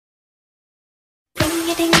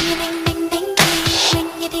Hey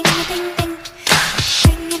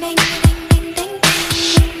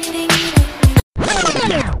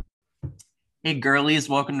girlies,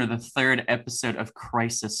 welcome to the third episode of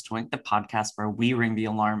Crisis Twink, the podcast where we ring the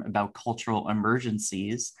alarm about cultural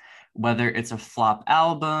emergencies. Whether it's a flop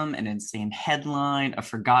album, an insane headline, a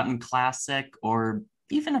forgotten classic, or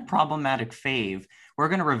even a problematic fave, we're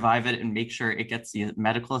going to revive it and make sure it gets the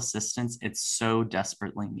medical assistance it so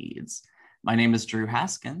desperately needs. My name is Drew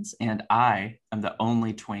Haskins, and I am the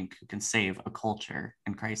only twink who can save a culture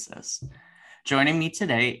in crisis. Joining me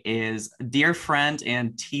today is dear friend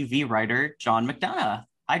and TV writer, John McDonough.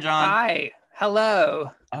 Hi, John. Hi. Hello.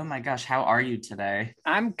 Oh my gosh, how are you today?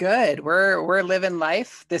 I'm good. We're living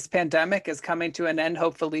life. This pandemic is coming to an end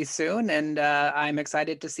hopefully soon, and I'm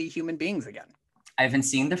excited to see human beings again. I've been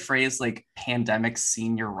seeing the phrase like pandemic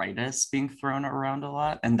senioritis being thrown around a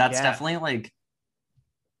lot, and that's definitely like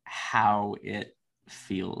how it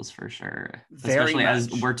feels for sure. Especially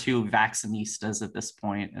as we're two vaccinistas at this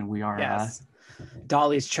point, and we are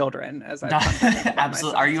Dolly's children, as I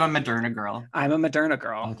absolutely. Are you a Moderna girl? I'm a Moderna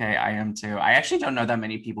girl. Okay, I am too. I actually don't know that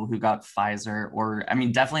many people who got Pfizer, or I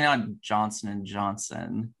mean, definitely not Johnson and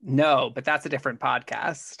Johnson. No, but that's a different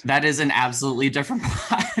podcast. That is an absolutely different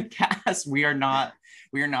podcast. We are not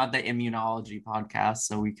the immunology podcast,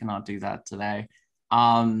 so we cannot do that today.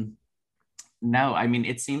 No, I mean,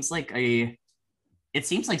 it seems like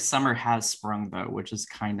summer has sprung though, which is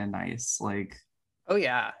kind of nice. Like, oh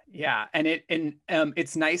yeah, and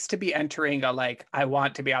it's nice to be entering a like I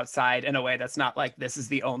want to be outside in a way that's not like this is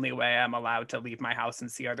the only way I'm allowed to leave my house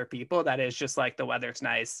and see other people. That is just like the weather's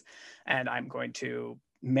nice, and I'm going to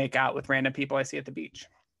make out with random people I see at the beach.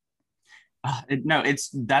 That's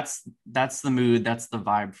the mood, that's the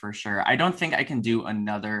vibe for sure. I don't think I can do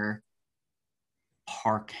another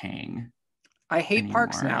park hang. I hate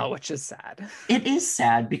parks now, which is sad. It is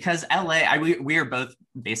sad because LA, we are both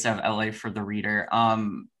based out of LA for the reader.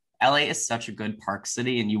 LA is such a good park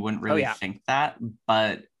city, and you wouldn't really think that,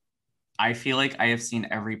 but I feel like I have seen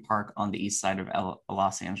every park on the east side of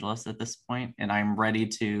Los Angeles at this point, and I'm ready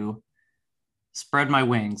to spread my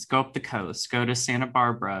wings, go up the coast, go to Santa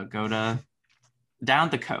Barbara, go to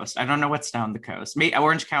down the coast. I don't know what's down the coast.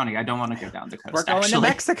 Orange County. I don't want to go down the coast. We're going to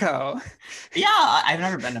Mexico. Yeah, I've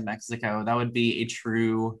never been to Mexico. That would be a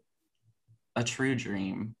true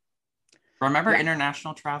dream. Remember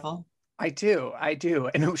international travel? I do.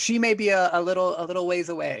 And she may be a little ways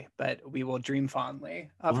away, but we will dream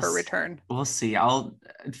fondly of her return. We'll see.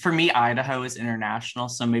 For me, Idaho is international,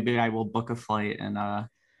 so maybe I will book a flight and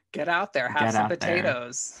get out there, have some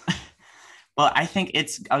potatoes. Well, I think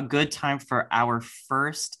it's a good time for our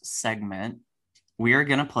first segment. We are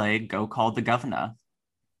going to play Go Call the Governor.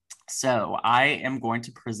 So I am going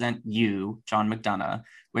to present you, John McDonough,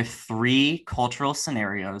 with 3 cultural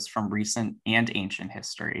scenarios from recent and ancient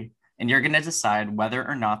history. And you're going to decide whether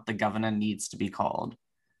or not the governor needs to be called.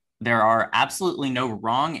 There are absolutely no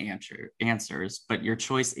wrong answers, but your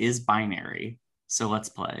choice is binary. So let's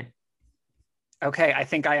play. Okay, I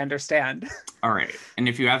think I understand. All right. And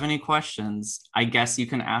if you have any questions, I guess you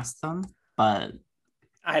can ask them, but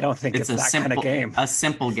I don't think it's that kind of game. A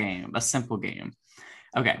simple game.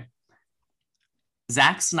 Okay.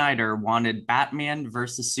 Zack Snyder wanted Batman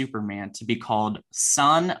versus Superman to be called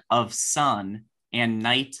Son of Sun and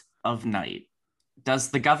Night of Night. Does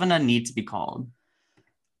the governor need to be called?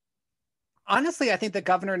 Honestly, I think the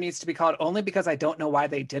governor needs to be called only because I don't know why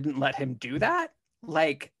they didn't let him do that.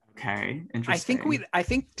 Like, okay, interesting. I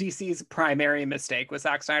think DC's primary mistake with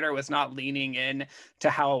Zack Snyder was not leaning in to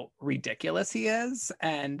how ridiculous he is,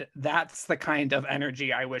 and that's the kind of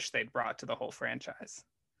energy I wish they'd brought to the whole franchise.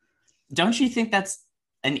 Don't you think that's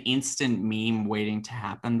an instant meme waiting to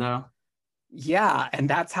happen, though? Yeah, and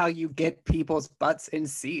that's how you get people's butts in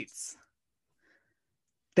seats.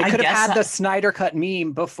 They could have had the Snyder Cut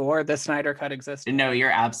meme before the Snyder Cut existed. No,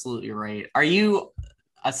 you're absolutely right. Are you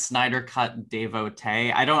a Snyder Cut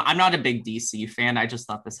devotee? I'm not a big DC fan. I just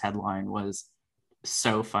thought this headline was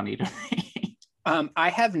so funny to me. I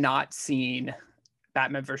have not seen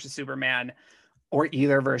Batman versus Superman or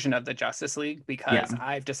either version of the Justice League because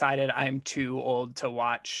I've decided I'm too old to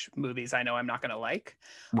watch movies I know I'm not going to like.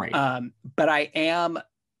 Right. But I am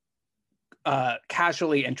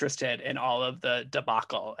casually interested in all of the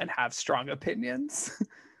debacle and have strong opinions.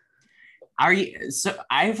 So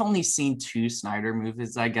I've only seen 2 Snyder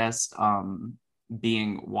movies, I guess,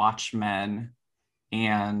 being Watchmen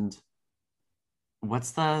and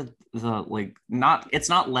what's the like, not, it's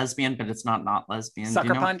not lesbian, but it's not lesbian.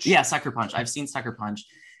 Sucker Punch? Yeah, Sucker Punch. I've seen Sucker Punch.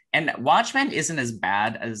 And Watchmen isn't as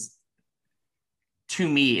bad as, to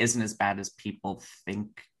me, isn't as bad as people think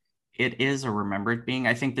it is a remembered being.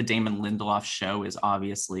 I think the Damon Lindelof show is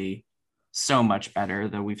obviously so much better,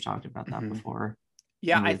 though we've talked about that before.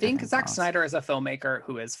 Yeah, I think Zack Snyder is a filmmaker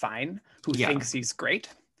who is fine, who thinks he's great.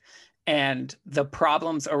 And the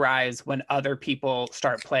problems arise when other people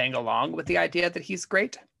start playing along with the idea that he's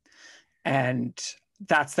great. And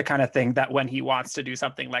that's the kind of thing that when he wants to do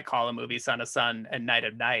something like call a movie Son of Sun and Night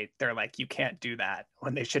of Night, they're like, you can't do that.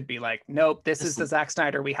 When they should be like, nope, this is the Zack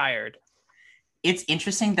Snyder we hired. It's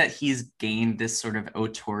interesting that he's gained this sort of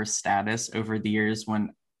auteur status over the years when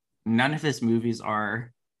none of his movies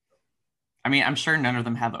are, I mean, I'm sure none of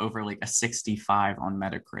them have over like a 65 on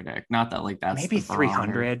Metacritic. Not that like that's maybe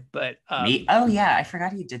 300, but oh yeah, I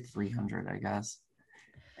forgot he did 300, I guess.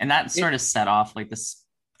 And that sort of set off like this.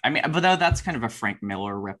 I mean, but though that's kind of a Frank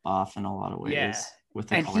Miller ripoff in a lot of ways. Yeah. With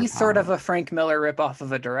the and he's sort of a Frank Miller ripoff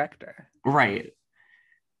of a director. Right.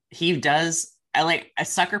 He does. I like a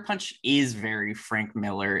Sucker Punch is very Frank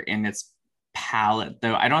Miller in its palette,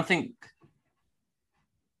 though. I don't think.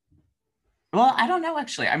 Well, I don't know,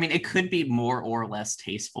 actually. I mean, it could be more or less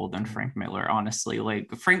tasteful than Frank Miller, honestly.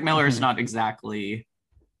 Like, Frank Miller is not exactly...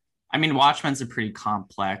 I mean, Watchmen's a pretty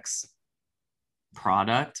complex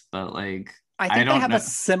product, but, like... I think they have a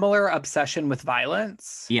similar obsession with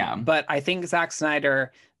violence. Yeah. But I think Zack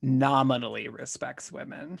Snyder nominally respects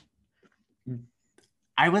women.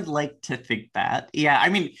 I would like to think that. Yeah, I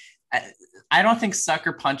mean, I don't think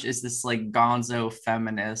Sucker Punch is this, like, gonzo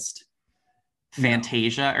feminist...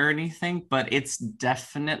 Fantasia or anything, but it's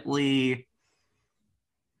definitely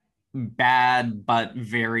bad but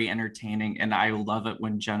very entertaining, and I love it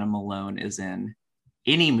when Jenna Malone is in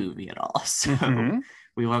any movie at all. So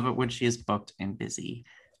we love it when she is booked and busy.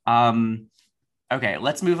 Okay,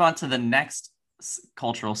 let's move on to the next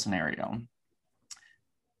cultural scenario.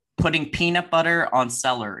 Putting peanut butter on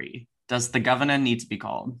celery. Does the governor need to be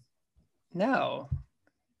called? No.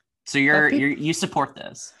 So you support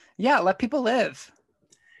this? Yeah, let people live.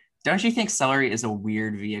 Don't you think celery is a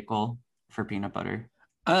weird vehicle for peanut butter?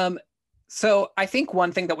 So I think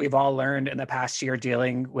one thing that we've all learned in the past year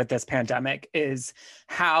dealing with this pandemic is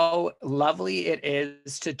how lovely it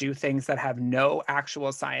is to do things that have no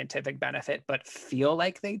actual scientific benefit, but feel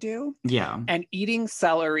like they do. Yeah. And eating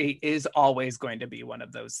celery is always going to be one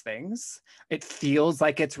of those things. It feels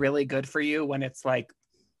like it's really good for you when it's like,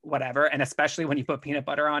 whatever, and especially when you put peanut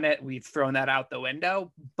butter on it, we've thrown that out the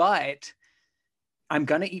window, but I'm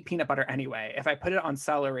gonna eat peanut butter anyway. If I put it on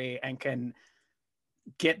celery and can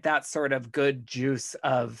get that sort of good juice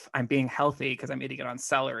of I'm being healthy because I'm eating it on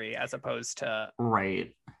celery as opposed to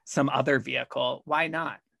some other vehicle, why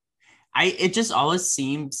not? It just always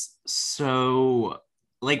seems so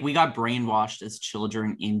like we got brainwashed as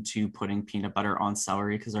children into putting peanut butter on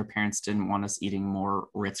celery because our parents didn't want us eating more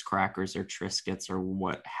Ritz crackers or Triscuits or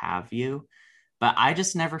what have you. But I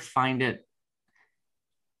just never find it.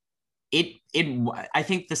 I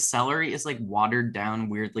think the celery is like watered down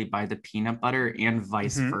weirdly by the peanut butter and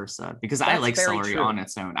vice versa, because that's I like celery on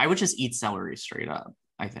its own. I would just eat celery straight up,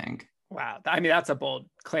 I think. Wow. I mean, that's a bold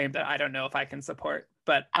claim that I don't know if I can support,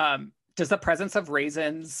 but does the presence of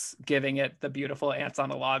raisins giving it the beautiful ants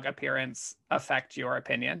on a log appearance affect your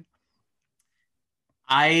opinion?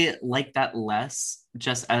 I like that less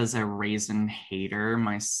just as a raisin hater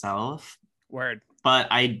myself. Word. But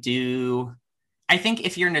I think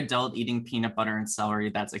if you're an adult eating peanut butter and celery,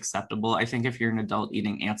 that's acceptable. I think if you're an adult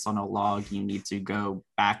eating ants on a log, you need to go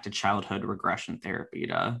back to childhood regression therapy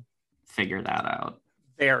to figure that out.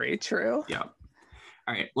 Very true. Yeah.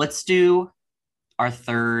 All right, let's do our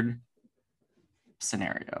third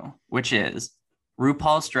scenario, which is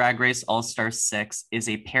RuPaul's Drag Race All-Star 6 is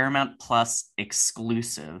a Paramount Plus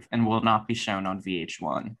exclusive and will not be shown on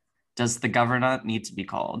VH1. Does the governor need to be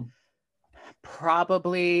called?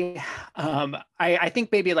 Probably. I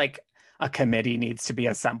think maybe like a committee needs to be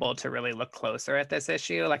assembled to really look closer at this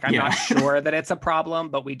issue. Like, I'm not sure that it's a problem,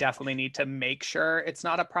 but we definitely need to make sure it's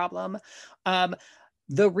not a problem.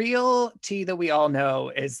 The real tea that we all know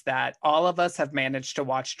is that all of us have managed to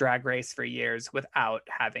watch Drag Race for years without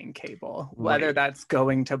having cable, whether that's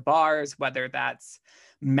going to bars, whether that's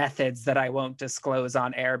methods that I won't disclose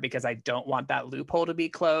on air because I don't want that loophole to be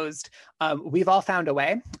closed. We've all found a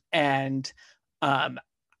way. And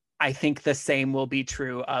I think the same will be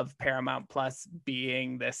true of Paramount Plus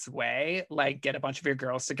being this way. Like, get a bunch of your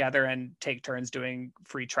girls together and take turns doing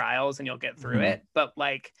free trials and you'll get through it. But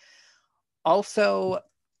like, also,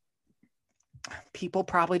 people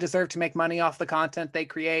probably deserve to make money off the content they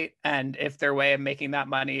create. And if their way of making that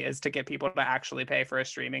money is to get people to actually pay for a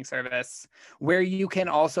streaming service where you can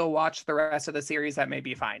also watch the rest of the series, that may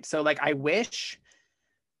be fine. So like, I wish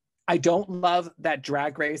I don't love that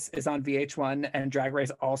Drag Race is on VH1 and Drag Race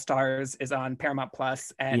All Stars is on Paramount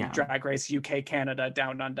Plus, and Yeah. Drag Race UK, Canada,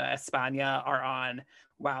 Down Under, España are on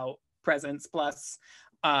Wow Presents Plus.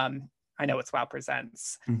 I know it's Wow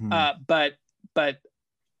Presents, Mhm. but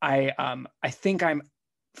I think I'm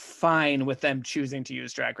fine with them choosing to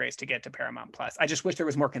use Drag Race to get to Paramount Plus. I just wish there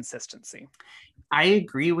was more consistency. I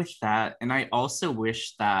agree with that. And I also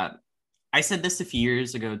wish that I said this a few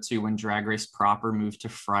years ago too, when Drag Race proper moved to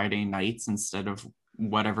Friday nights instead of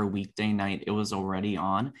whatever weekday night it was already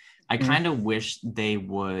on. I Mm. kind of wish they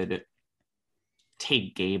would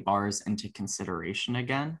take gay bars into consideration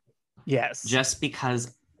again, Yes. just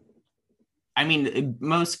because I mean,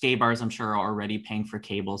 most gay bars, I'm sure, are already paying for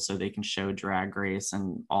cable so they can show Drag Race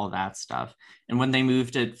and all that stuff. And when they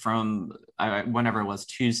moved it from whenever it was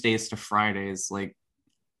Tuesdays to Fridays, like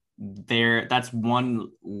that's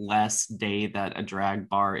one less day that a drag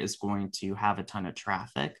bar is going to have a ton of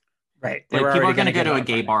traffic. Right. They Like were people already are going going to to go get it to a on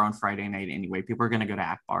gay Friday. bar on Friday night anyway. People are going to go to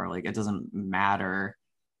Akbar. Like it doesn't matter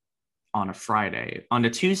on a Friday. On a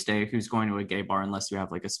Tuesday, who's going to a gay bar unless you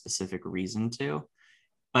have like a specific reason to?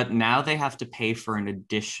 But now they have to pay for an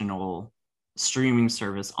additional streaming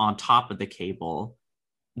service on top of the cable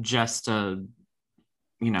just to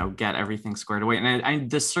get everything squared away. And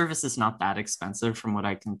the service is not that expensive from what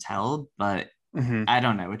I can tell, but Mm-hmm. I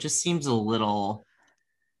don't know, it just seems a little.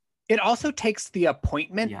 It also takes the Yeah,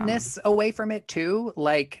 appointmentness away from it too.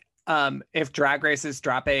 Like, if Drag Race is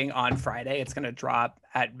dropping on Friday, it's going to drop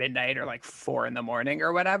at midnight or like 4 a.m.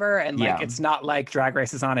 or whatever. And like, yeah, it's not like Drag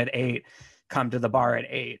Race is on at 8, come to the bar at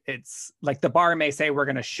 8. It's like the bar may say we're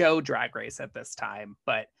going to show Drag Race at this time,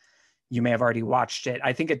 but you may have already watched it.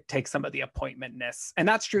 I think it takes some of the appointmentness. And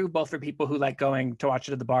that's true both for people who like going to watch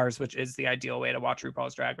it at the bars, which is the ideal way to watch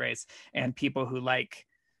RuPaul's Drag Race, and people who like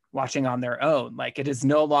watching on their own. Like it is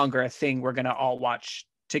no longer a thing we're going to all watch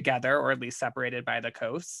together, or at least separated by the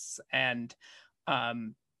coasts. And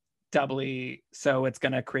doubly so, it's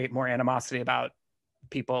going to create more animosity about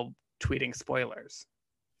people tweeting spoilers.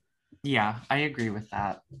 yeah, I agree with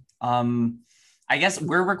that. um I guess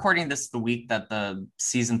we're recording this the week that the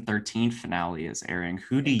season 13 finale is airing.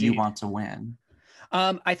 Who do you Indeed. want to win?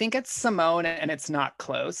 I think it's Simone, and it's not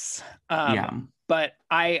close. Yeah, But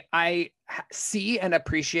I see and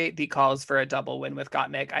appreciate the calls for a double win with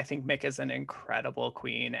Got Mick. I think Mick is an incredible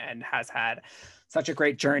queen and has had such a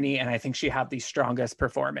great journey, and I think she had the strongest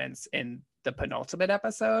performance in the penultimate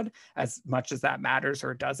episode, as much as that matters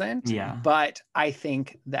or doesn't. yeah, But I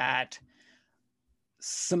think that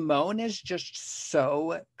Simone is just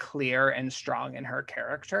so clear and strong in her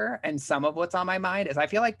character. And some of what's on my mind is I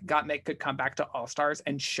feel like Gottmik could come back to All Stars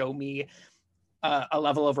and show me a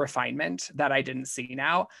level of refinement that I didn't see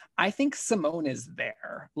now. I think Simone is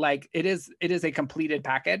there. Like it is a completed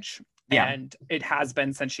package, yeah. and it has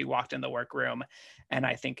been since she walked in the workroom. And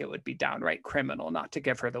I think it would be downright criminal not to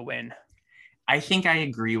give her the win. I think I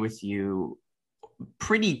agree with you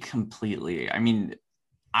pretty completely. I mean,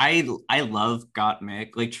 I love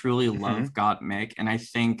Gottmik, like truly Mm-hmm. love Gottmik, and I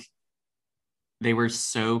think they were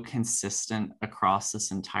so consistent across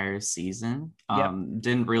this entire season. Yep.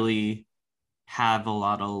 Didn't really have a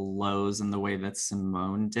lot of lows in the way that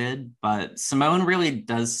Simone did, but Simone really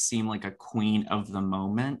does seem like a queen of the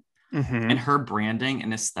moment, and Mm-hmm. her branding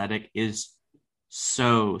and aesthetic is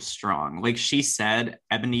so strong. Like she said,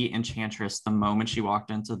 Ebony Enchantress the moment she walked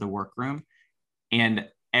into the workroom, and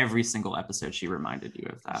every single episode she reminded you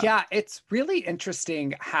of that. Yeah, it's really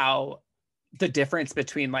interesting how the difference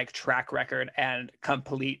between like track record and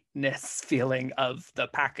completeness feeling of the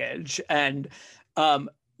package. And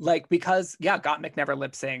like because yeah, Gottmik never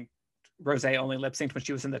lip synced, Rose only lip synced when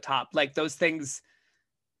she was in the top. Like those things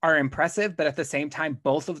are impressive, but at the same time,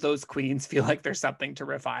 both of those queens feel like there's something to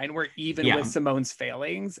refine. Where even with Yeah, Simone's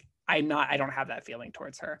failings, I don't have that feeling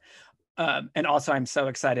towards her. And also, I'm so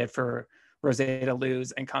excited for Rose to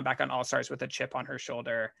lose and come back on All Stars with a chip on her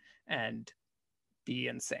shoulder and be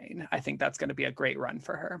insane. I think that's going to be a great run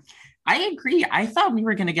for her. I agree. I thought we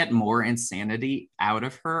were going to get more insanity out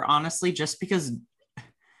of her, honestly, just because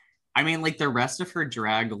I mean, like the rest of her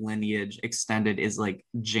drag lineage extended is like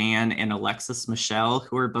Jan and Alexis Michelle,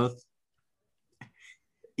 who are both,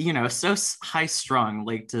 so high strung,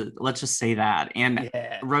 like to let's just say that. And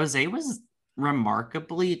Yeah. Rose was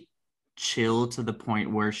remarkably chill to the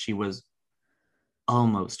point where she was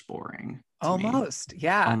almost boring to me. Almost.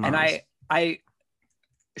 Yeah. And Almost.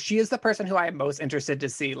 she is the person who I am most interested to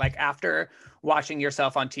see. Like after watching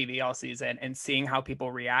yourself on TV all season and seeing how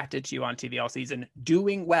people reacted to you on TV all season,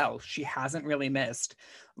 doing well, she hasn't really missed.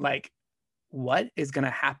 Like, what is going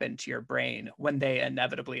to happen to your brain when they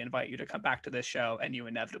inevitably invite you to come back to this show and you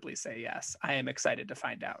inevitably say yes? I am excited to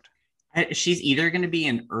find out. She's either going to be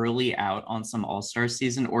an early out on some All-Star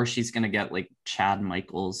season, or she's going to get like Chad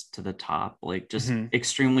Michaels to the top, like just Mm-hmm.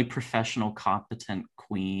 extremely professional, competent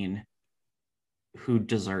queen who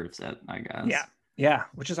deserves it, I Yeah. guess. Yeah.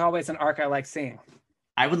 Which is always an arc I like seeing.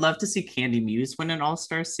 I would love to see Candy Muse win an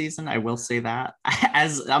All-Star season. I will say that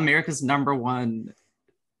as America's number one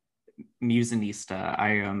musinista,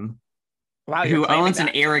 I am Wow, you're who claiming owns an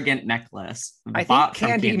that. arrogant necklace I think bought from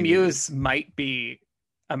Candy Candy Muse. Muse might be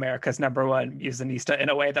America's number one musinista in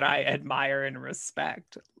a way that I admire and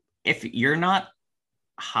respect. If you're not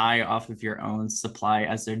high off of your own supply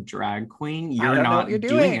as a drag queen, I you're don't know what you're not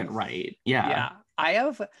doing it doing. right. Yeah. Yeah. I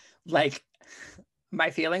have like my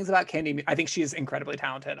feelings about Candy. I think she's incredibly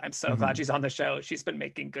talented. I'm so glad Mhm. she's on the show. She's been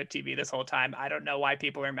making good TV this whole time. I don't know why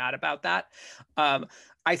people are mad about that. Um,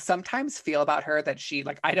 I sometimes feel about her that she,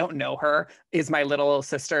 like, I don't know her, is my little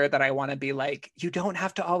sister that I want to be like, you don't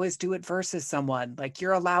have to always do it versus someone. Like,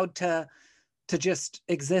 you're allowed to just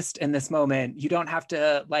exist in this moment. You don't have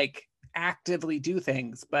to like actively do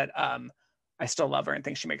things. But I still love her and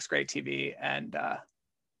think she makes great TV. And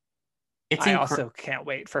It's I incredible. also can't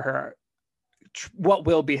wait for her what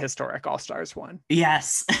will be historic All Stars one.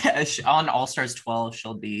 Yes. On All Stars 12,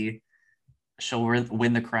 she'll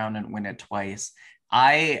win the crown and win it twice.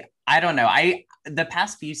 I don't know. I the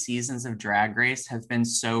past few seasons of Drag Race have been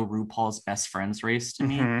so RuPaul's best friends race to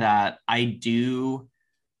me Mm-hmm. that I do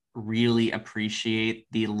really appreciate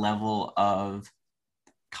the level of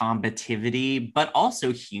combativity, but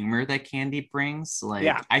also humor that Candy brings.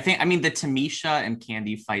 Yeah, Like, I mean, the Tamisha and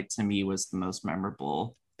Candy fight to me was the most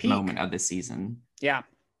memorable moment peak. of the season. Yeah,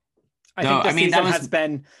 I Though, think I this mean, that season was, has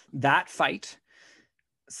been that fight,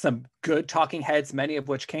 some good talking heads, many of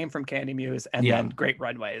which came from Candy Muse, and then yeah, great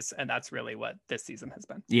runways, and that's really what this season has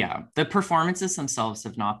been. yeah. The performances themselves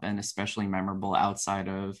have not been especially memorable outside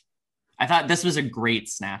of, I thought this was a great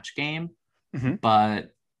Snatch game, Mm-hmm.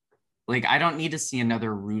 but like, I don't need to see another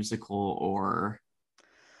Rusical or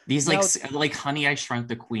these No, like Honey I Shrunk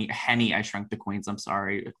the Queen, Henny I Shrunk the Queens, I'm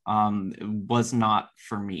sorry, was not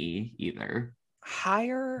for me either.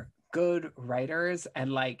 hire good writers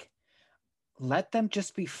and like let them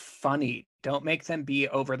just be funny. Don't make them be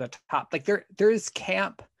over the top. Like there's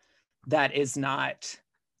camp that is not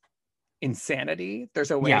insanity.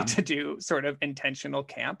 There's a way Yeah. to do sort of intentional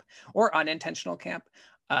camp or unintentional camp.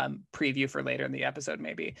 Preview for later in the episode,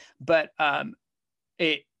 maybe. But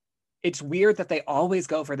it it's weird that they always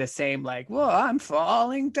go for the same, like, well, I'm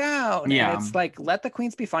falling down. And Yeah. it's like, let the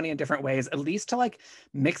queens be funny in different ways, at least to like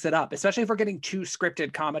mix it up, especially if we're getting two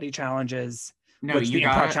scripted comedy challenges, No, which you the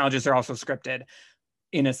got improv it. challenges are also scripted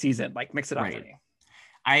in a season. Like, mix it up for Right. me.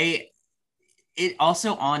 I it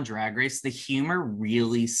also on Drag Race, the humor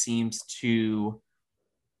really seems to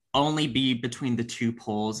only be between the two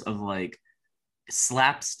poles of like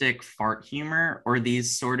slapstick fart humor or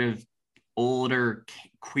these sort of older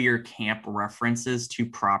queer camp references to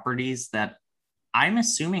properties that I'm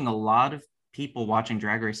assuming a lot of people watching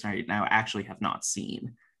Drag Race right now actually have not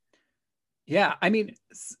seen. Yeah. I mean,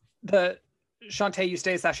 the Shantae, you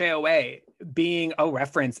stay sachet away being a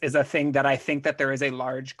reference is a thing that I think that there is a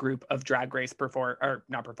large group of Drag Race or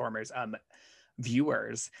not performers,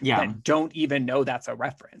 viewers Yeah. that don't even know that's a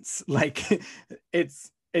reference. Like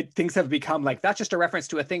things have become like that's just a reference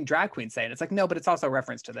to a thing drag queens say, and it's like no, but it's also a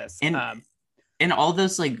reference to this. And all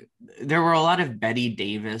those like there were a lot of Betty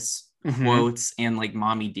Davis Mm-hmm. quotes and like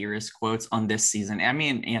Mommy Dearest quotes on this season. I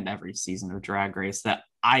mean, and every season of Drag Race that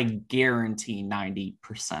I guarantee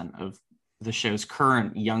 90% of the show's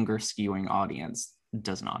current younger skewing audience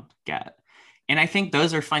does not get. And I think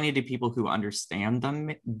those are funny to people who understand them.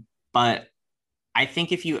 But I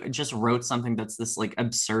think if you just wrote something that's this like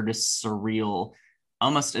absurdist, surreal,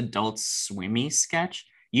 almost adult swimmy sketch,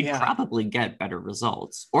 you'd Yeah. probably get better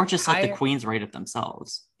results. Or just let the Hire queens write it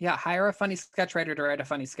themselves. yeah, hire a funny sketch writer to write a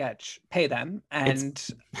funny sketch, pay them, It's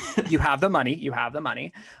and you have the money, you have the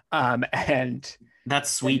money. And that then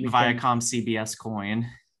sweet we can Viacom CBS coin.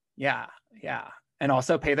 yeah, yeah. And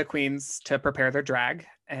also pay the queens to prepare their drag.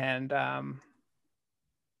 And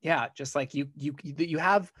yeah, just like you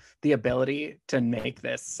have the ability to make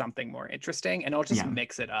this something more interesting and I'll just Yeah.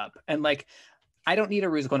 mix it up. And like I don't need a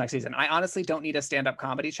Rusical next season. I honestly don't need a stand-up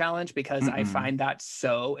comedy challenge because I Mm-mm. find that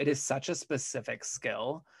it is such a specific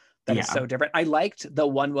skill that is Yeah. so different. I liked the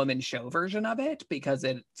one woman show version of it because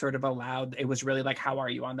it sort of it was really like, how are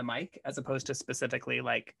you on the mic? As opposed to specifically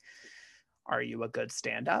like, are you a good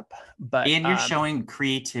stand-up? But And you're showing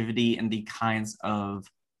creativity in the kinds of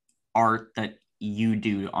art that you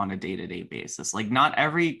do on a day-to-day basis. Like not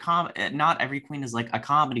every queen is like a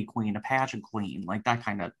comedy queen, a pageant queen, like that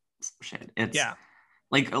kind of shit. It's yeah,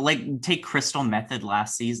 Like take Crystal Method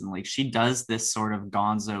last season. Like she does this sort of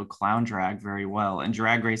gonzo clown drag very well, and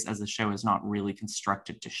Drag Race as a show is not really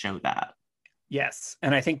constructed to show that. Yes.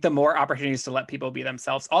 And I think the more opportunities to let people be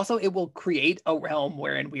themselves, also it will create a realm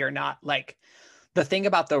wherein we are not like, the thing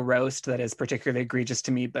about the roast that is particularly egregious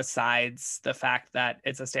to me, besides the fact that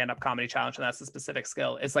it's a stand-up comedy challenge and that's a specific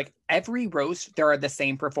skill, is like every roast, there are the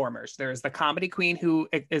same performers. There's the comedy queen who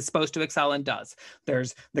is supposed to excel and does.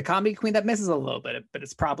 There's the comedy queen that misses a little bit, but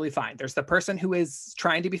it's probably fine. There's the person who is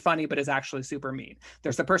trying to be funny, but is actually super mean.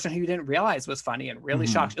 There's the person who you didn't realize was funny and really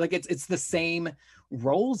shocked you. Like it's the same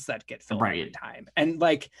roles that get filled every time. And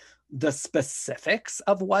like the specifics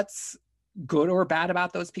of what's good or bad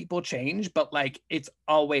about those people change, but like it's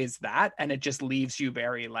always that, and it just leaves you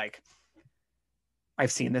very like,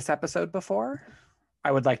 I've seen this episode before,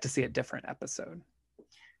 I would like to see a different episode.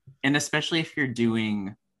 And especially if you're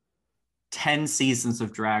doing 10 seasons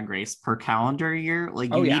of Drag Race per calendar year,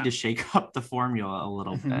 like you need to shake up the formula a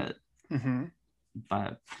little bit.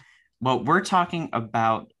 But well, we're talking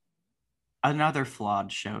about another flawed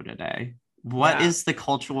show today. What is the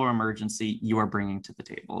cultural emergency you are bringing to the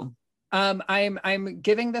table? I'm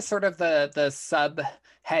giving this sort of the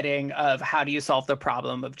subheading of how do you solve the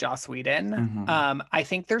problem of Joss Whedon. I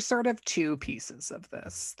think there's sort of two pieces of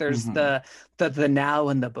this. There's the now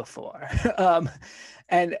and the before.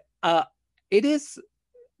 And it is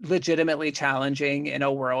legitimately challenging in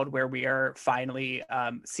a world where we are finally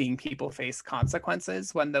seeing people face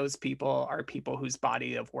consequences when those people are people whose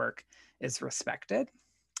body of work is respected.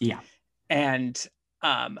 Yeah. And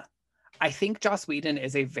I think Joss Whedon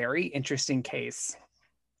is a very interesting case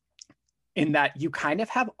in that you kind of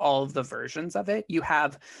have all of the versions of it. You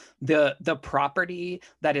have the property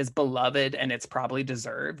that is beloved and it's probably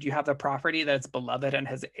deserved. You have the property that's beloved and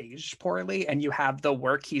has aged poorly. And you have the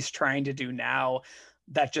work he's trying to do now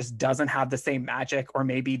that just doesn't have the same magic, or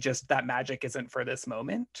maybe just that magic isn't for this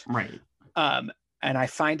moment. Right. And I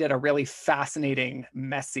find it a really fascinating,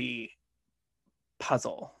 messy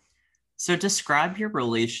puzzle. So describe your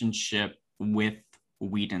relationship with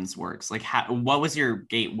Whedon's works. Like what was your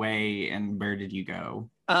gateway and where did you go?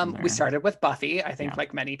 We started with Buffy, I think,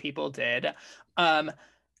 like many people did.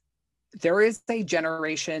 There is a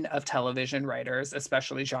generation of television writers,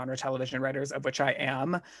 especially genre television writers, of which I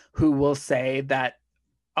am, who will say that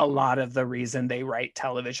a lot of the reason they write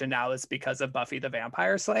television now is because of Buffy the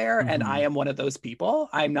Vampire Slayer. And I am one of those people.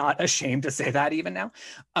 I'm not ashamed to say that even now.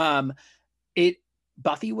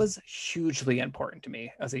 Buffy was hugely important to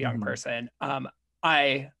me as a young person.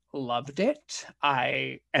 I loved it.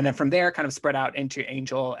 And then from there kind of spread out into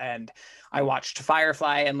Angel, and I watched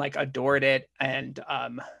Firefly and like adored it, and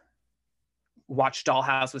watched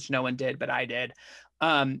Dollhouse, which no one did, but I did.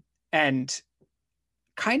 And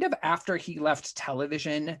kind of after he left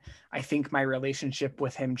television, I think my relationship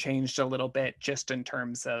with him changed a little bit, just in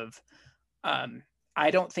terms of, I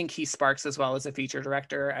don't think he sparks as well as a feature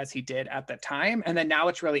director as he did at the time. And then now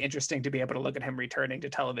it's really interesting to be able to look at him returning to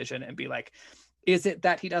television and be like, is it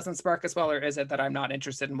that he doesn't spark as well, or is it that I'm not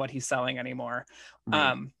interested in what he's selling anymore?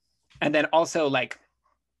 Right. And then also like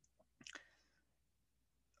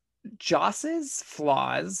Joss's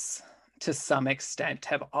flaws to some extent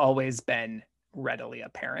have always been readily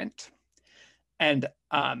apparent. And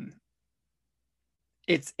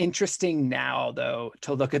it's interesting now, though,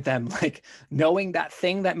 to look at them like knowing that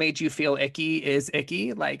thing that made you feel icky is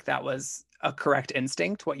icky. Like that was a correct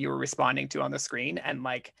instinct, what you were responding to on the screen. And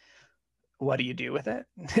like, what do you do with it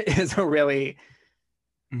is a really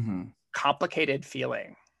complicated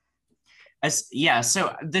feeling.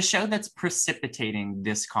 So the show that's precipitating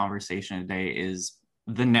this conversation today is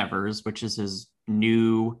The Nevers, which is his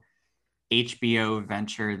new HBO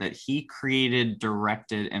venture that he created,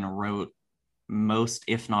 directed, and wrote most,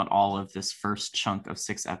 if not all, of this first chunk of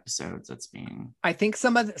 6 episodes that's being... I think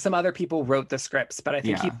some other people wrote the scripts, but I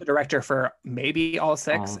think he's the director for maybe all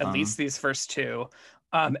 6, at least these first 2,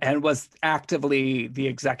 and was actively the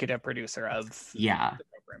executive producer of the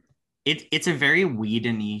program. It's a very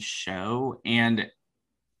Whedon-y show, and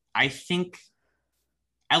I think,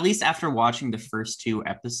 at least after watching the first 2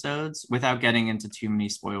 episodes, without getting into too many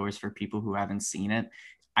spoilers for people who haven't seen it,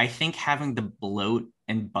 I think having the bloat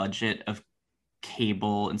and budget of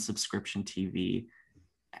cable and subscription TV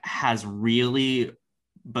has really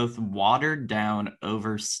both watered down,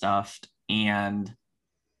 overstuffed, and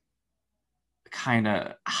kind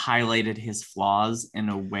of highlighted his flaws in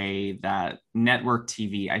a way that network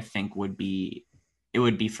TV, I think, would be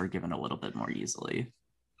forgiven a little bit more easily.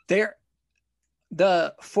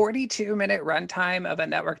 The 42-minute runtime of a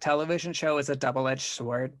network television show is a double-edged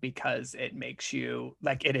sword, because it makes you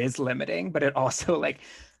like, it is limiting, but it also like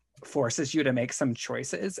forces you to make some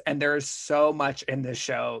choices. And there's so much in this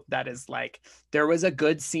show that is like, there was a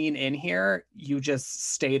good scene in here, you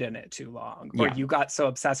just stayed in it too long, or you got so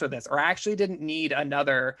obsessed with this, or I actually didn't need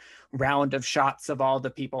another round of shots of all the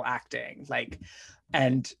people acting. Like,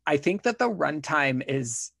 and I think that the runtime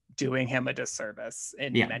is doing him a disservice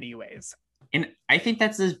in many ways. And I think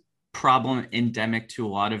that's a problem endemic to a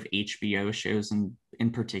lot of HBO shows, and in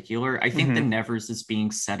particular, I think The Nevers is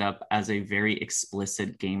being set up as a very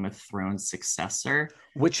explicit Game of Thrones successor,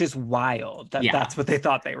 which is wild that that's what they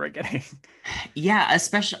thought they were getting. Yeah,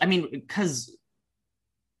 especially, I mean, because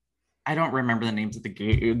I don't remember the names of the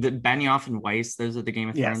Benioff and Weiss, those are the Game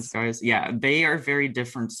of Thrones guys. Yeah, they are very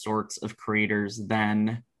different sorts of creators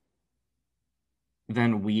than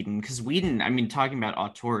Whedon, because Whedon, I mean, talking about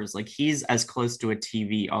auteurs, like he's as close to a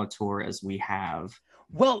TV auteur as we have.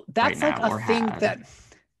 Well, that's right, like a thing that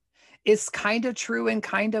is kind of true and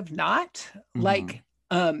kind of not. Like,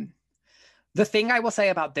 the thing I will say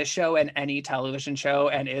about this show and any television show,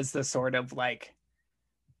 and is the sort of like,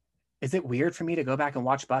 is it weird for me to go back and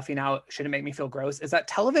watch Buffy now? Should it make me feel gross? Is that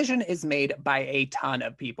television is made by a ton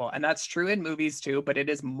of people. And that's true in movies too, but it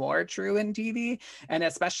is more true in TV. And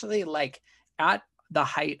especially like at the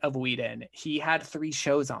height of Whedon, he had 3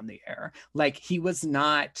 shows on the air. Like he was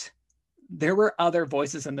not, there were other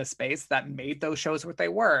voices in the space that made those shows what they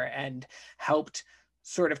were and helped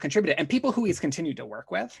sort of contribute, and people who he's continued to work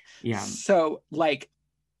with. Yeah. So like,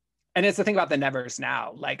 and it's the thing about the Nevers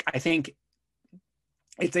now, like, I think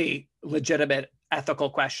it's a legitimate ethical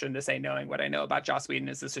question to say, knowing what I know about Joss Whedon,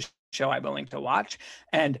 is this a show I'm willing to watch?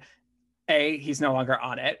 And A, he's no longer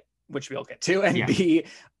on it, which we'll get to, and B,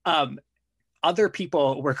 other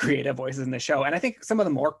people were creative voices in the show. And I think some of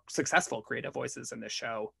the more successful creative voices in the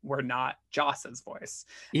show were not Joss's voice.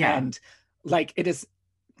 Yeah. And like, it is,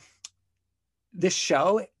 this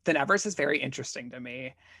show, The Nevers, is very interesting to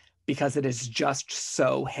me because it is just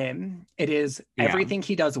so him. It is everything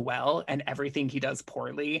he does well and everything he does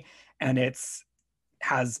poorly. And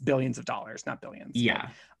has billions of dollars, not billions. Yeah.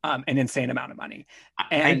 But, an insane amount of money.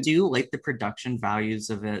 And I do like the production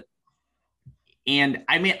values of it. And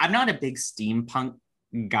I mean, I'm not a big steampunk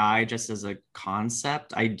guy just as a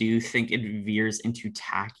concept. I do think it veers into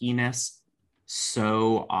tackiness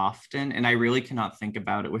so often. And I really cannot think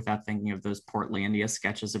about it without thinking of those Portlandia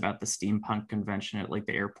sketches about the steampunk convention at like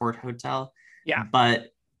the airport hotel. Yeah. But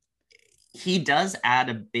he does add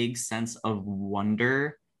a big sense of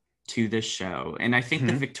wonder to the show. And I think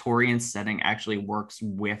the Victorian setting actually works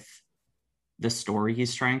with the story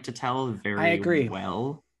he's trying to tell very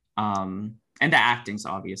well. And the acting's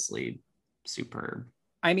obviously superb.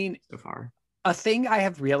 I mean, so far, a thing I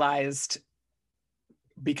have realized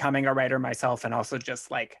becoming a writer myself, and also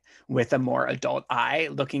just like with a more adult eye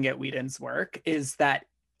looking at Whedon's work, is that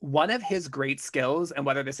one of his great skills, and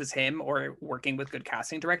whether this is him or working with good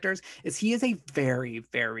casting directors, is he is a very,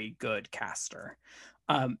 very good caster.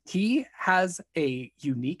 He has a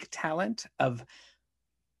unique talent of,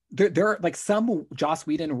 there are like some Joss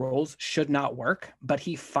Whedon roles should not work, but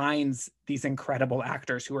he finds these incredible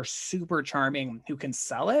actors who are super charming, who can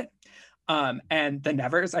sell it. And The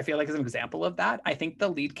Nevers, I feel like, is an example of that. I think the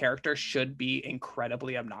lead character should be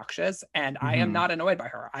incredibly obnoxious, and I am not annoyed by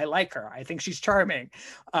her. I like her. I think she's charming.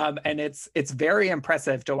 And it's very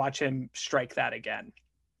impressive to watch him strike that again.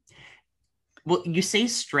 Well, you say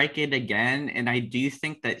strike it again, and I do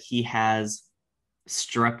think that he has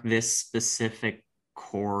struck this specific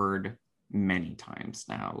chord many times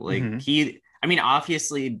now. Like I mean,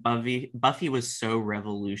 obviously Buffy was so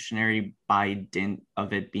revolutionary by dint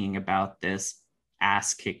of it being about this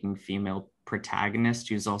ass-kicking female protagonist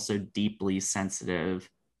who's also deeply sensitive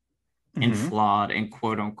and flawed and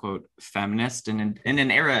quote-unquote feminist, and in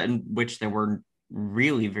an era in which there were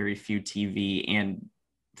really very few TV and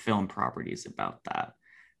film properties about that.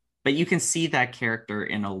 But you can see that character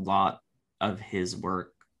in a lot of his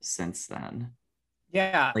work since then.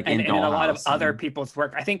 Yeah, like and in a lot of other people's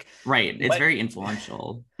work, I think. Right, it's very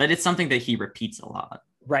influential, but it's something that he repeats a lot.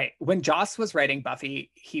 Right. When Joss was writing Buffy,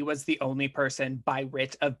 he was the only person by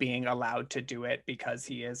writ of being allowed to do it, because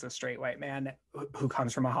he is a straight white man who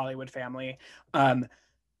comes from a Hollywood family,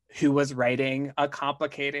 who was writing a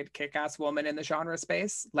complicated kick-ass woman in the genre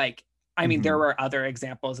space. Like, I mean, there were other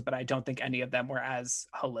examples, but I don't think any of them were as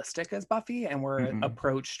holistic as Buffy and were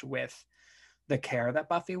approached with the care that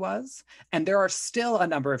Buffy was. And there are still a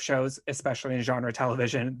number of shows, especially in genre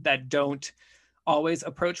television, that don't always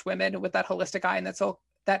approach women with that holistic eye and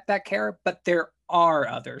that care, but there are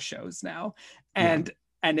other shows now. And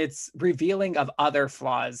it's revealing of other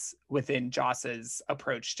flaws within Joss's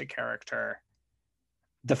approach to character,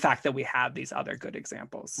 the fact that we have these other good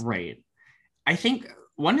examples. Right. I think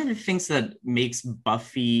one of the things that makes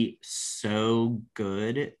Buffy so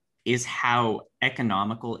good is how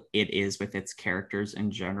economical it is with its characters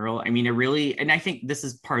in general. I mean, it really, and I think this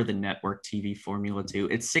is part of the network TV formula too.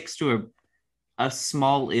 It sticks to a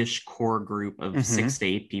small-ish core group of Mm-hmm. 6 to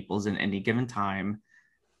 8 peoples in any given time,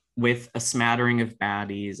 with a smattering of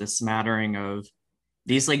baddies, a smattering of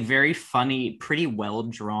these like very funny, pretty well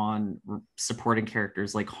drawn supporting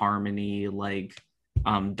characters like Harmony, like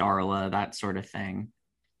Darla, that sort of thing.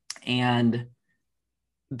 And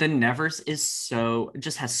the Nevers is so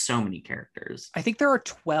just has so many characters. I think there are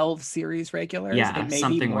 12 series regulars. Yeah, It may be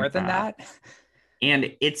something more like than that. that.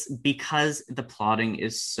 And it's because the plotting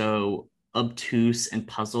is so obtuse and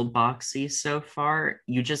puzzle boxy so far.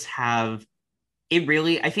 You just have it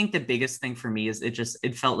really, I think the biggest thing for me is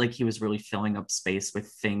it felt like he was really filling up space with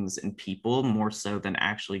things and people more so than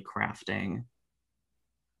actually crafting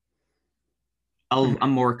a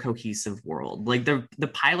more cohesive world. Like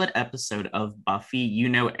the pilot episode of Buffy, you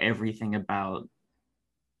know everything about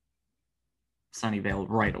Sunnyvale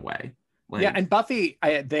right away. Yeah, Like and Buffy,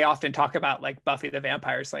 they often talk about like Buffy the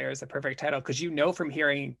Vampire Slayer as a perfect title because you know from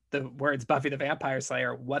hearing the words Buffy the Vampire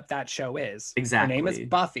Slayer what that show is. Her name is exactly.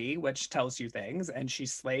 Buffy, which tells you things, and she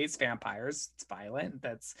slays vampires. It's violent.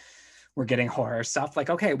 We're getting horror stuff. Like,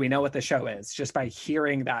 okay, we know what the show is just by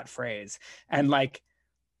hearing that phrase. And like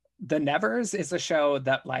The Nevers is a show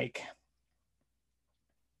that like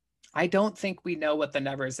I don't think we know what the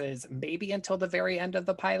Nevers is, maybe until the very end of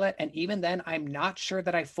the pilot. And even then, I'm not sure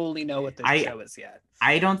that I fully know what this I show is yet.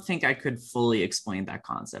 I don't think I could fully explain that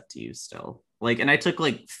concept to you still. Like, and I took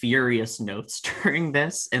like furious notes during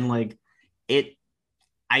this, and like it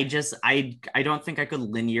I don't think I could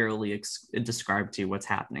linearly describe to you what's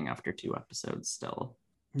happening after 2 episodes still.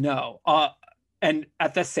 No. And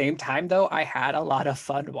at the same time, though, I had a lot of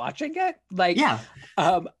fun watching it. Like, Yeah.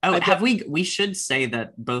 Oh, the, we should say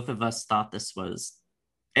that both of us thought this was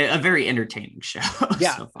a very entertaining show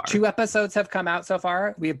yeah, so far. 2 episodes have come out so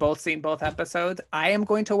far. We have both seen both episodes. I am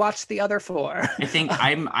going to watch the other 4. I think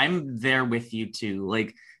I'm there with you too.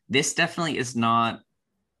 Like this definitely is not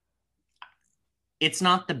it's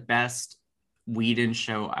not the best Whedon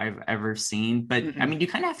show I've ever seen, but I mean, you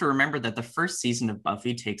kind of have to remember that the first season of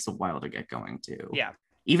Buffy takes a while to get going too. Yeah.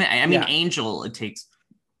 Even I mean, Yeah. Angel, it takes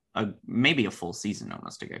maybe a full season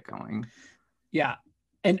almost to get going. Yeah.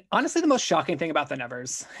 And honestly, the most shocking thing about The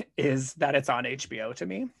Nevers is that it's on HBO to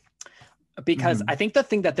me. Because I think the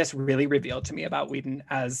thing that this really revealed to me about Whedon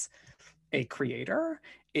as a creator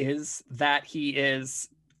is that he is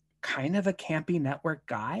kind of a campy network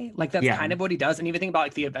guy. Like that's kind of what he does. And even think about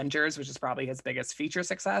like the Avengers, which is probably his biggest feature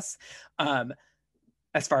success,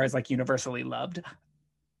 as far as like universally loved,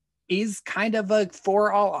 is kind of a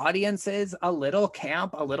for all audiences, a little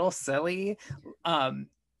camp, a little silly.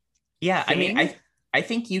 Yeah, thing. I mean, I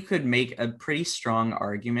think you could make a pretty strong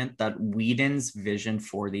argument that Whedon's vision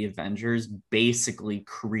for the Avengers basically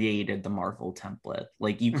created the Marvel template.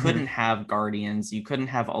 Like you couldn't have Guardians, you couldn't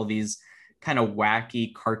have all these kind of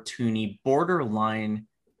wacky, cartoony, borderline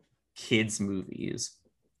kids movies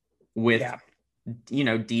with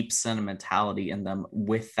deep sentimentality in them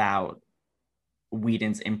without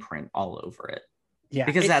Whedon's imprint all over it. Yeah.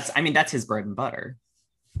 Because that's his bread and butter.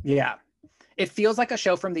 Yeah. It feels like a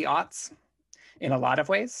show from the aughts in a lot of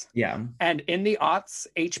ways. Yeah. And in the aughts,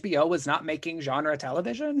 HBO was not making genre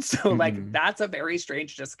television. So like that's a very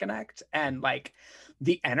strange disconnect. And like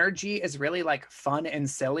the energy is really like fun and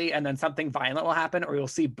silly. And then something violent will happen or you'll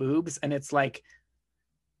see boobs. And it's like,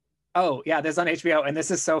 oh yeah, this is on HBO. And this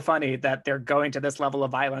is so funny that they're going to this level of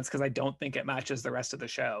violence because I don't think it matches the rest of the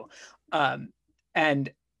show. And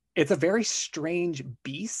it's a very strange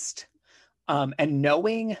beast. And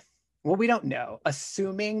knowing, well, we don't know,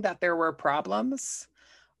 assuming that there were problems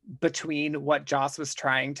between what Joss was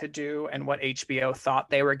trying to do and what HBO thought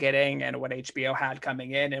they were getting and what HBO had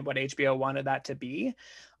coming in and what HBO wanted that to be.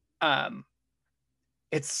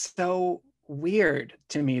 It's so weird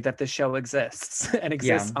to me that the show exists and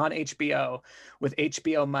exists on HBO with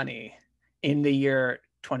HBO money in the year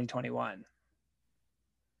 2021.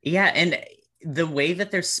 Yeah, and the way that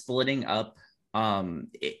they're splitting up,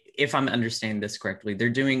 if I'm understanding this correctly, they're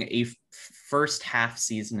doing a first half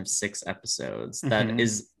season of 6 episodes.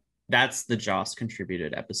 That's the Joss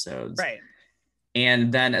contributed episodes, right? And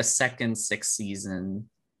then a second 6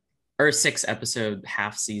 episode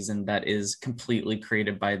half season that is completely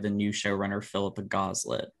created by the new showrunner Philippa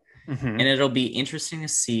Goslet. And it'll be interesting to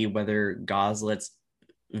see whether Goslet's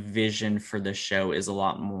vision for the show is a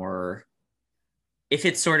lot more, if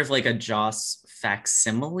it's sort of like a Joss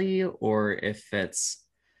facsimile or if it's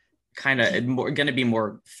kind of going to be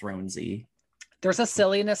more Thronesy. There's a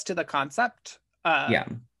silliness to the concept Yeah.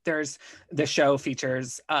 There's the show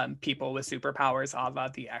features people with superpowers, a la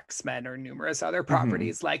the X-Men or numerous other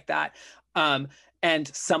properties like that. And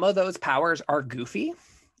some of those powers are goofy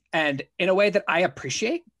and in a way that I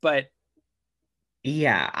appreciate, but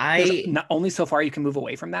Yeah, there's not only so far you can move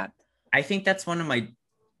away from that. I think that's one of my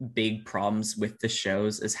big problems with the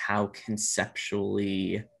shows is how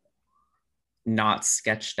conceptually not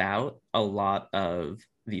sketched out a lot of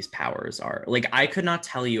these powers are. Like I could not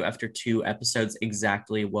tell you after 2 episodes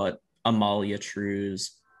exactly what Amalia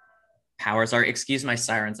True's powers are. Excuse my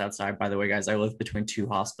sirens outside, by the way, guys. I live between 2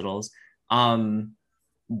 hospitals.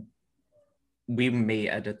 We may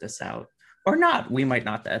edit this out or not. We might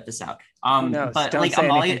not edit this out. Who knows? But Don't like say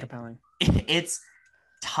Amalia, anything compelling. it's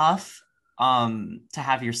tough to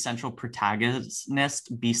have your central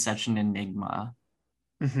protagonist be such an enigma.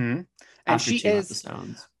 And after she 2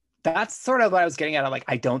 episodes. That's sort of what I was getting at. Like,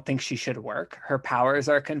 I don't think she should work. Her powers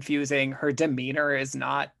are confusing. Her demeanor is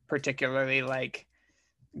not particularly like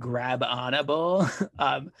grab onable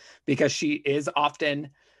because she is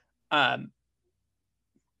often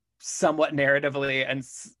somewhat narratively and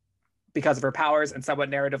because of her powers and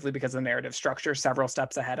somewhat narratively because of the narrative structure several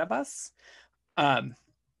steps ahead of us. And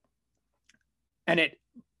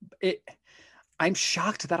I'm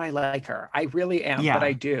shocked that I like her. I really am, but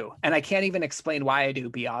I do. And I can't even explain why I do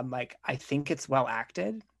beyond like, I think it's well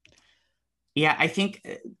acted. Yeah, I think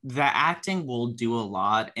the acting will do a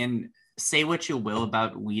lot. And say what you will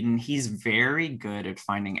about Whedon, he's very good at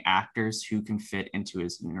finding actors who can fit into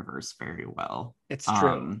his universe very well. It's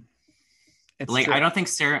true. It's like true. I don't think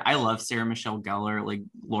I love Sarah Michelle Gellar. Like,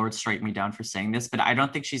 Lord strike me down for saying this, but I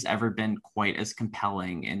don't think she's ever been quite as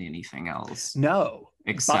compelling in anything else. No.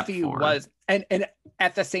 Buffy was, and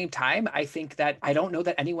at the same time, I think that I don't know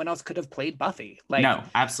that anyone else could have played Buffy. Like, no,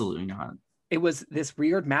 absolutely not. It was this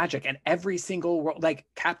weird magic, and every single role, like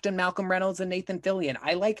Captain Malcolm Reynolds and Nathan Fillion.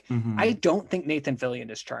 I don't think Nathan Fillion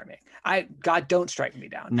is charming. God, don't strike me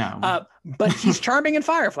down. No, but he's charming in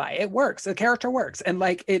Firefly. It works. The character works, and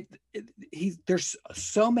like there's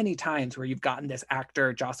so many times where you've gotten this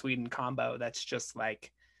actor Joss Whedon combo that's just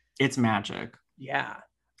like, it's magic. Yeah.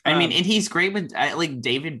 I mean, and he's great with like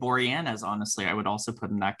David Boreanaz, honestly, I would also put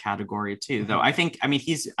in that category too, though. I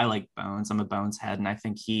like Bones. I'm a Bones head, and I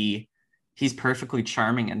think he's perfectly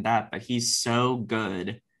charming in that, but he's so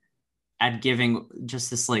good at giving just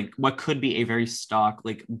this, like, what could be a very stock,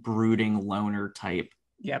 like, brooding loner type.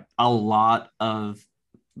 Yep. A lot of,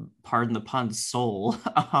 pardon the pun, soul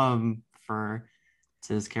to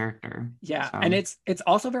his character. Yeah. So. And it's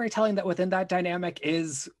also very telling that within that dynamic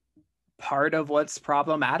is part of what's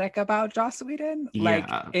problematic about Joss Whedon. Like,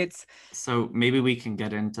 it's so maybe we can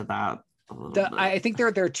get into that. I think there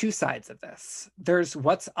are 2 sides of this. There's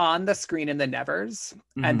what's on the screen in the Nevers,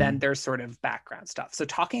 and then there's sort of background stuff. So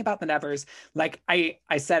talking about the Nevers, like I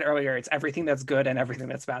said earlier, it's everything that's good and everything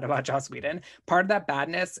that's bad about Joss Whedon. Part of that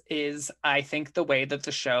badness is, I think, the way that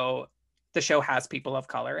the show has people of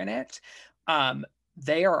color in it.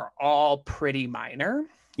 They are all pretty minor,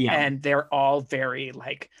 and they're all very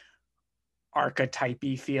like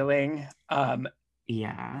archetypey feeling.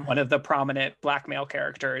 One of the prominent black male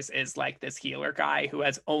characters is like this healer guy who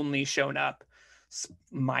has only shown up,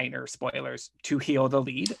 minor spoilers, to heal the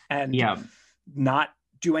lead and not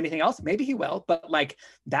do anything else. Maybe he will, but like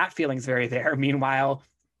that feeling's very there. Meanwhile,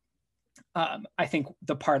 I think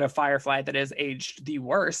the part of Firefly that is aged the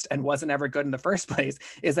worst and wasn't ever good in the first place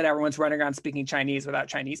is that everyone's running around speaking Chinese without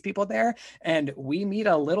Chinese people there. And we meet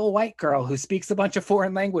a little white girl who speaks a bunch of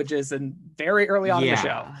foreign languages and very early on in the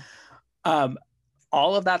show.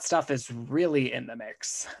 All of that stuff is really in the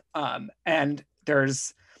mix. And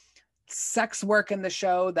there's sex work in the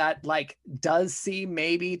show that like does seem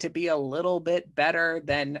maybe to be a little bit better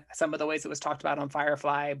than some of the ways it was talked about on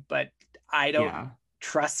Firefly, but I don't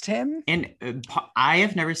trust him. And I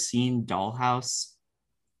have never seen Dollhouse.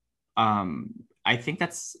 I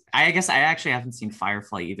guess I actually haven't seen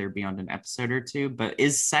Firefly either beyond an episode or 2, but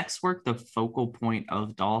is sex work the focal point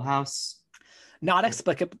of Dollhouse? Not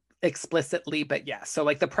explicitly, but yeah. So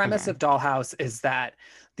like the premise of Dollhouse is that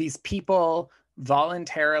these people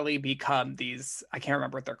voluntarily become these, I can't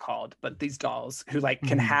remember what they're called, but these dolls who like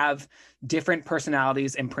can have different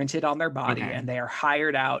personalities imprinted on their body, and they are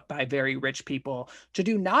hired out by very rich people to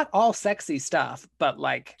do not all sexy stuff, but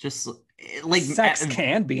like just like sex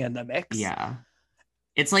can be in the mix. Yeah.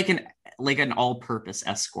 It's like an all-purpose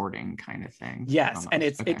escorting kind of thing. Yes, and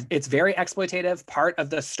it's very exploitative. Part of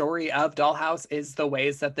the story of Dollhouse is the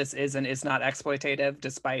ways that this is and is not exploitative,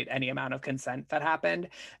 despite any amount of consent that happened.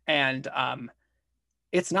 And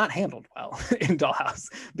it's not handled well in Dollhouse,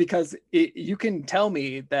 because you can tell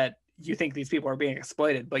me that you think these people are being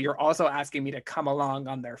exploited, but you're also asking me to come along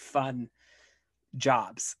on their fun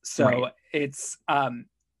jobs. So Right. it's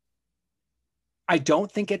I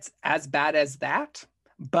don't think it's as bad as that,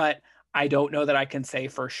 but I don't know that I can say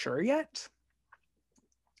for sure yet.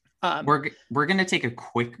 We're going to take a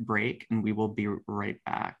quick break and we will be right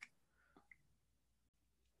back.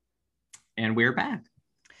 And we're back.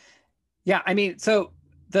 Yeah, I mean, so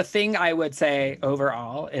the thing I would say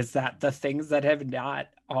overall is that the things that have not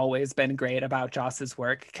always been great about Joss's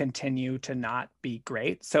work continue to not be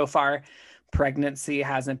great. So far, pregnancy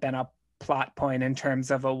hasn't been a plot point in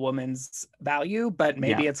terms of a woman's value, but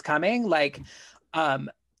maybe it's coming.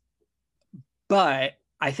 But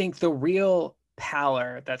I think the real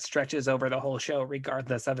power that stretches over the whole show,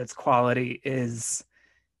 regardless of its quality, is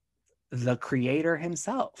the creator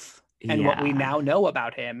himself and what we now know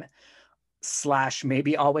about him /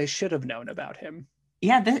 maybe always should have known about him.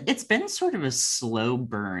 Yeah, it's been sort of a slow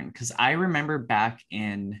burn because I remember back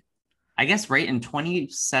in, I guess, right in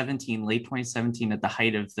 2017, late 2017, at the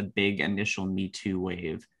height of the big initial Me Too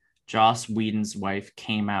wave, Joss Whedon's wife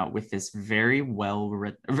came out with this very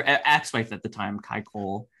well-written, ex-wife at the time, Kai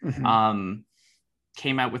Cole,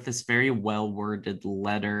 came out with this very well-worded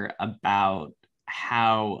letter about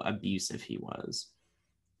how abusive he was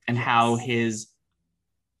and how his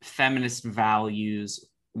feminist values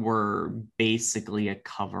were basically a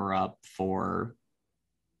cover-up for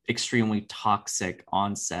extremely toxic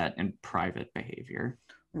on-set and private behavior.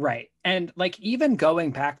 Right. And like even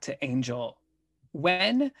going back to Angel,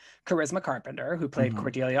 when Charisma Carpenter, who played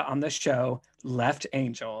Cordelia on the show, left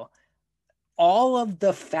Angel, all of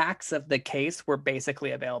the facts of the case were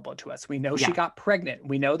basically available to us. We know she got pregnant.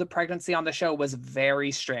 We know the pregnancy on the show was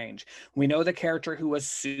very strange. We know the character who was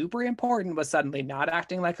super important was suddenly not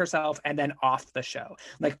acting like herself and then off the show.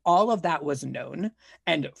 Like all of that was known.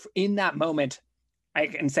 And in that moment, I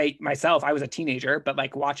can say myself, I was a teenager, but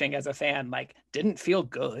like watching as a fan, like didn't feel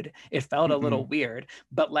good. It felt a little weird,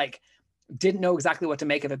 but like didn't know exactly what to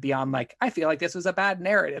make of it beyond like, I feel like this was a bad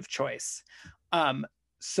narrative choice.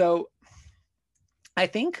 So I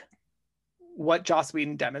think what Joss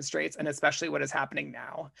Whedon demonstrates, and especially what is happening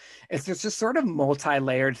now, is there's this sort of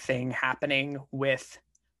multi-layered thing happening with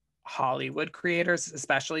Hollywood creators,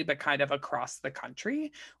 especially, but kind of across the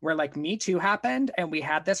country, where like Me Too happened and we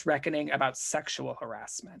had this reckoning about sexual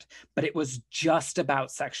harassment, but it was just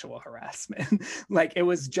about sexual harassment. Like it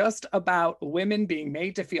was just about women being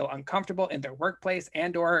made to feel uncomfortable in their workplace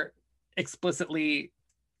and or explicitly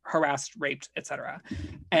harassed, raped, etc.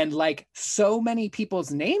 And like so many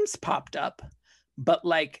people's names popped up, but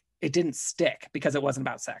like it didn't stick because it wasn't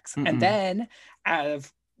about sex. And then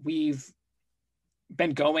as we've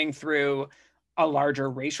been going through a larger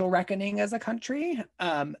racial reckoning as a country,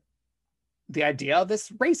 the idea of this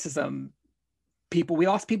racism, we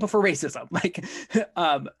lost people for racism, like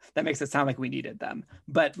that makes it sound like we needed them,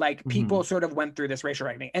 but like people sort of went through this racial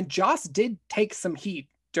reckoning, and Joss did take some heat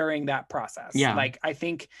during that process. Like I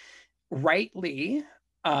think rightly,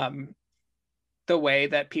 the way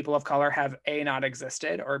that people of color have A, not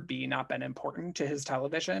existed, or B, not been important to his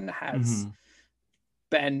television has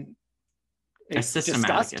been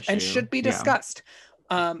discussed issue. And should be discussed.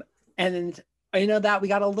 And you know that we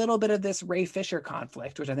got a little bit of this Ray Fisher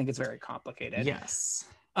conflict, which I think is very complicated. Yes.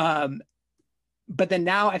 But then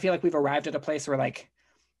now I feel like we've arrived at a place where like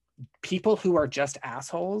people who are just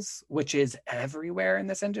assholes, which is everywhere in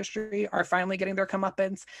this industry, are finally getting their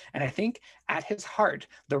comeuppance. And I think at his heart,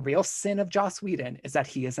 the real sin of Joss Whedon is that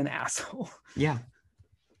he is an asshole. Yeah,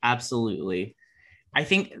 absolutely. I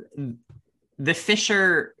think the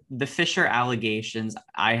Fisher allegations,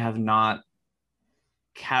 I have a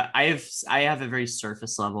very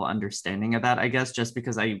surface level understanding of that, I guess, just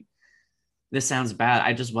because this sounds bad,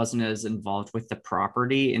 I just wasn't as involved with the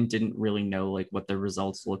property and didn't really know like what the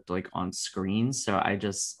results looked like on screen. So I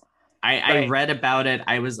read about it.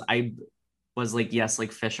 I was like, yes,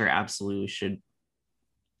 like Fisher absolutely should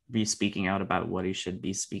be speaking out about what he should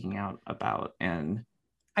be speaking out about. And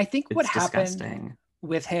I think what happened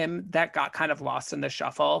with him that got kind of lost in the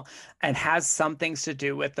shuffle and has some things to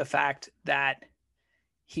do with the fact that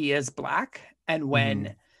he is Black,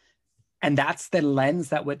 and and that's the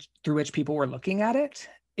lens through which people were looking at it,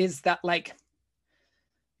 is that like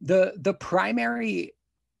the primary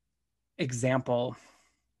example.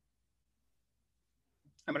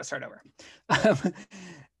 I'm going to start over.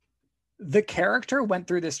 The character went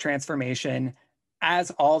through this transformation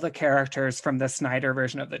as all the characters from the Snyder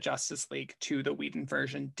version of the Justice League to the Whedon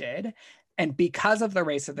version did. And because of the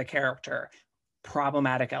race of the character,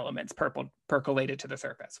 problematic elements percolated to the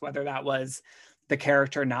surface, whether that was the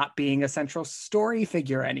character not being a central story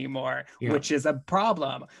figure anymore, which is a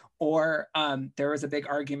problem. Or there was a big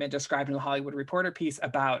argument described in the Hollywood Reporter piece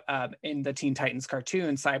about in the Teen Titans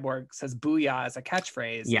cartoon, Cyborg says "booyah" as a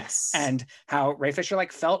catchphrase. Yes. And how Ray Fisher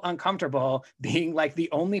like felt uncomfortable being like the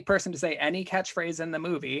only person to say any catchphrase in the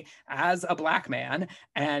movie as a Black man,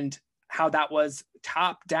 and how that was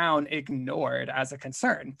top down ignored as a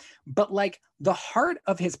concern. But like the heart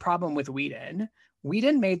of his problem with Whedon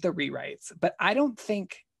made the rewrites, but I don't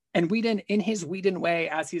think, and Whedon in his Whedon way,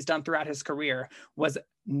 as he's done throughout his career, was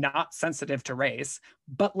not sensitive to race,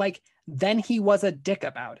 but like then he was a dick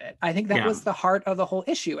about it. I think that was the heart of the whole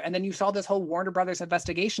issue. And then you saw this whole Warner Brothers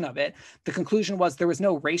investigation of it. The conclusion was there was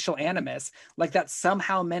no racial animus, like that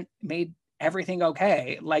somehow made everything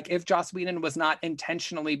okay. Like if Joss Whedon was not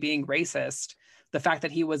intentionally being racist, the fact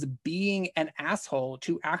that he was being an asshole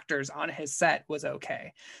to actors on his set was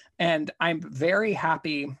okay. And I'm very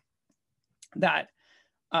happy that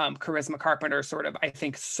Charisma Carpenter sort of, I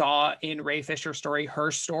think, saw in Ray Fisher's story,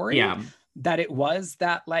 her story, that it was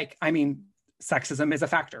that, like, I mean, sexism is a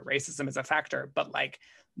factor, racism is a factor, but like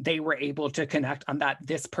they were able to connect on that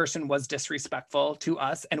this person was disrespectful to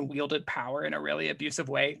us and wielded power in a really abusive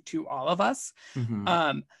way to all of us.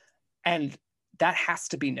 And that has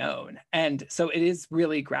to be known. And so it is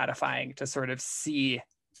really gratifying to sort of see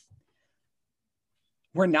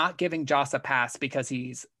we're not giving Joss a pass because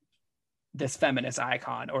he's this feminist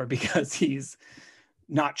icon or because he's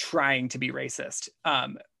not trying to be racist.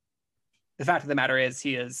 The fact of the matter is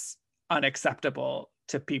he is unacceptable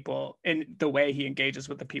to people in the way he engages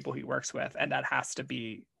with the people he works with, and that has to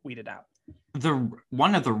be weeded out.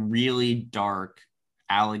 One of the really dark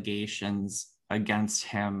allegations against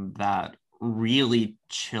him that really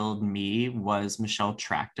chilled me was Michelle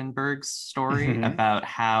Trachtenberg's story about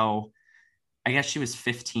how, I guess she was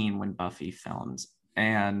 15 when Buffy filmed,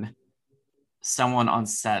 and someone on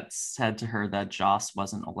set said to her that Joss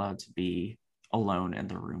wasn't allowed to be alone in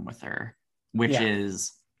the room with her, which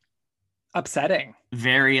is upsetting.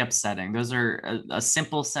 Very upsetting. Those are a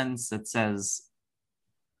simple sentence that says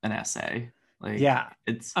an essay. Like,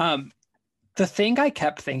 it's the thing I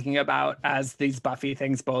kept thinking about as these Buffy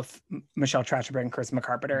things, both Michelle Trachtenberg and Charisma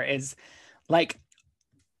Carpenter, is like,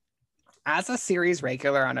 as a series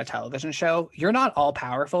regular on a television show, you're not all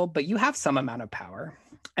powerful, but you have some amount of power.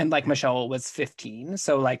 And like Michelle was 15,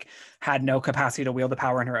 so like had no capacity to wield the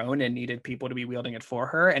power on her own and needed people to be wielding it for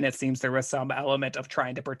her. And it seems there was some element of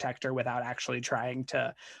trying to protect her without actually trying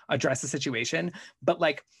to address the situation. But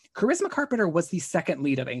like Charisma Carpenter was the second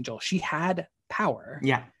lead of Angel. She had power.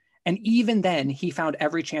 Yeah. And even then, he found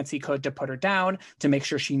every chance he could to put her down, to make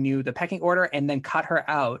sure she knew the pecking order, and then cut her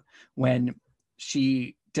out when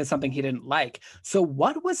she did something he didn't like. So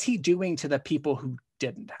what was he doing to the people who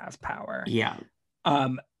didn't have power? Yeah.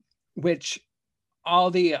 Which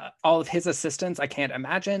all of his assistants, I can't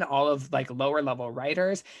imagine, all of like lower level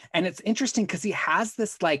writers. And it's interesting because he has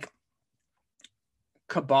this like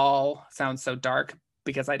cabal, sounds so dark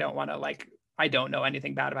because I don't want to like, I don't know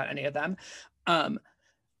anything bad about any of them,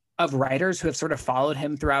 of writers who have sort of followed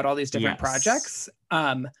him throughout all these different projects.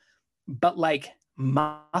 But like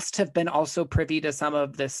must have been also privy to some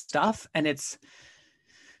of this stuff. And it's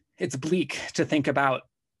bleak to think about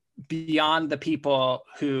beyond the people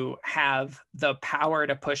who have the power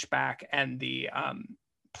to push back and the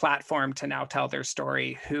platform to now tell their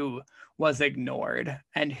story, who was ignored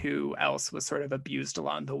and who else was sort of abused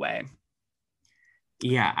along the way.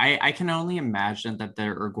 Yeah, I can only imagine that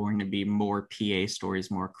there are going to be more PA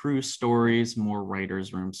stories, more crew stories, more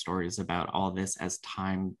writers' room stories about all this as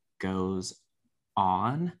time goes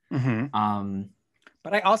on.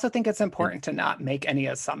 But I also think it's important to not make any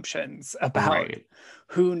assumptions about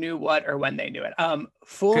who knew what or when they knew it.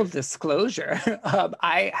 Full disclosure,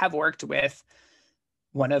 I have worked with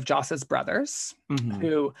one of Joss's brothers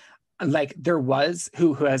who like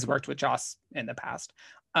who has worked with Joss in the past.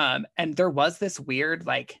 And there was this weird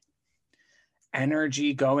like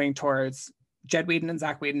energy going towards Jed Whedon and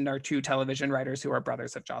Zach Whedon are two television writers who are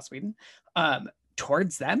brothers of Joss Whedon,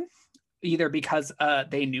 towards them, either because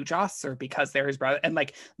they knew Joss or because they're his brother. And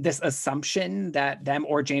like this assumption that them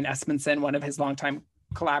or Jane Espenson, one of his longtime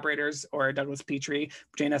collaborators, or Douglas Petrie,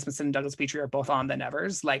 Jane Espenson and Douglas Petrie are both on the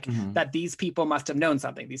Nevers, like that these people must have known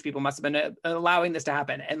something. These people must have been allowing this to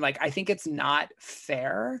happen. And like, I think it's not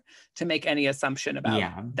fair to make any assumption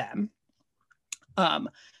about them.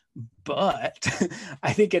 But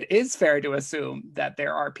I think it is fair to assume that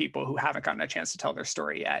there are people who haven't gotten a chance to tell their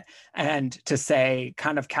story yet. And to say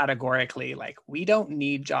kind of categorically, like, we don't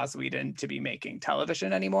need Joss Whedon to be making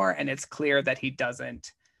television anymore. And it's clear that he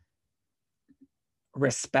doesn't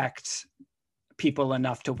respect people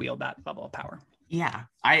enough to wield that level of power. Yeah,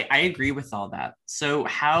 I agree with all that. So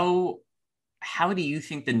how do you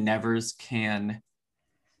think the Nevers can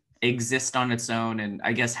exist on its own, and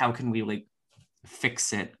I guess how can we like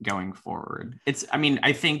fix it going forward? I mean,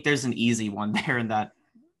 I think there's an easy one there in that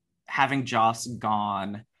having Joss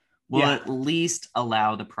gone will Yeah. at least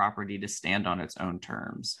allow the property to stand on its own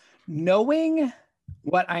terms. Knowing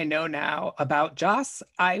what I know now about Joss,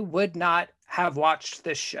 I would not have watched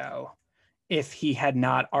this show if he had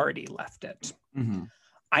not already left it. Mm-hmm.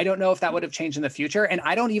 I don't know if that would have changed in the future. And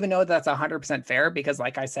I don't even know that's 100% fair because,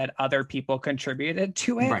 like I said, other people contributed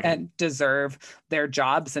to it Right. and deserve their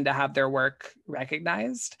jobs and to have their work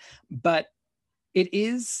recognized. But it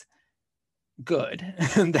is good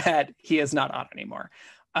that he is not on anymore.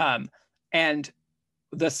 And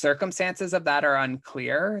the circumstances of that are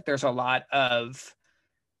unclear. There's a lot of,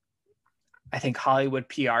 I think, Hollywood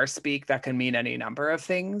PR speak that can mean any number of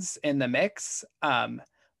things in the mix.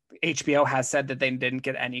 HBO has said that they didn't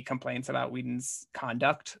get any complaints about Whedon's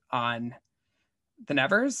conduct on the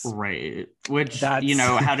Nevers. Right. Which, That's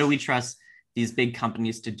how do we trust these big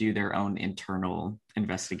companies to do their own internal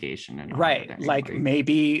investigation and right. audit Like anyway?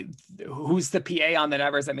 maybe who's the PA on the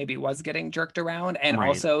Nevers that maybe was getting jerked around. And Right.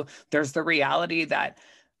 also there's the reality that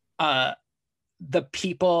the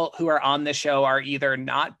people who are on the show are either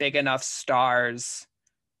not big enough stars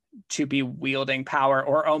to be wielding power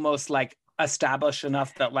or almost like established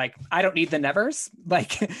enough that like I don't need the Nevers.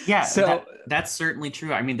 Like Yeah, so that's certainly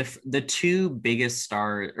true. I mean, the two biggest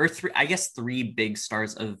stars, or three, I guess three big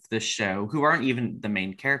stars of the show, who aren't even the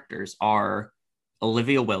main characters, are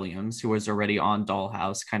Olivia Williams, who was already on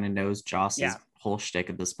Dollhouse, kind of knows Joss's yeah. whole shtick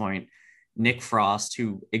at this point. Nick Frost,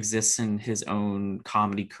 who exists in his own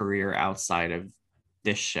comedy career outside of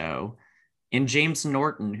this show, and James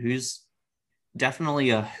Norton, who's definitely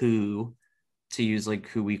a Who, to use like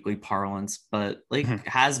Who Weekly parlance, but like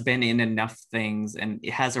has been in enough things and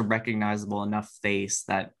it has a recognizable enough face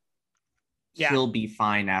that he'll be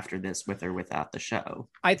fine after this with or without the show.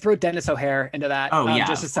 I'd throw Dennis O'Hare into that. Oh yeah,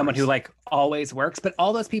 just as someone who like always works, but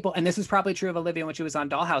all those people, and this was probably true of Olivia when she was on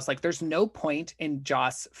Dollhouse, like there's no point in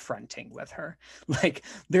Joss fronting with her. Like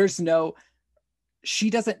she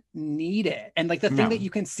doesn't need it. And like the thing that you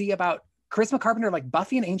can see about Charisma Carpenter, like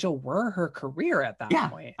Buffy and Angel were her career at that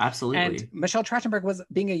point. Absolutely. And Michelle Trachtenberg was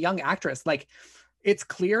being a young actress. Like it's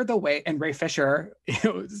clear the way, and Ray Fisher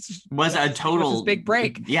was a total his big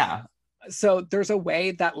break. Yeah. So there's a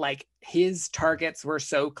way that like his targets were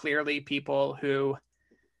so clearly people who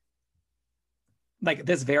like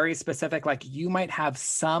this very specific, like you might have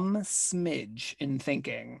some smidge in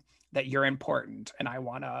thinking that you're important and I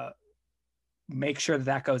want to make sure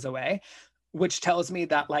that goes away, which tells me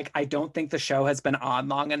that like I don't think the show has been on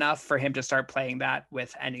long enough for him to start playing that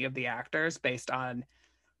with any of the actors based on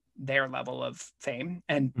their level of fame.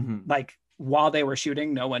 And like while they were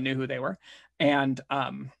shooting, no one knew who they were. And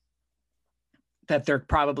that there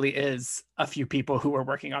probably is a few people who were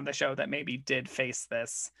working on the show that maybe did face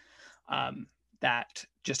this that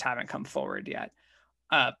just haven't come forward yet.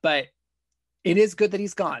 But it is good that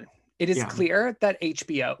he's gone. It is clear that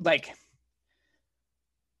HBO, like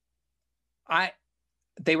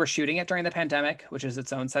they were shooting it during the pandemic, which is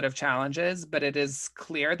its own set of challenges, but it is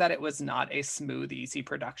clear that it was not a smooth, easy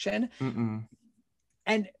production.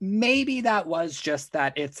 And maybe that was just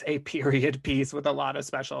that it's a period piece with a lot of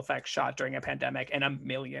special effects shot during a pandemic and a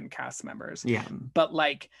million cast members. Yeah. But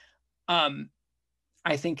like,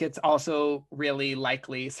 I think it's also really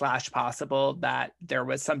likely / possible that there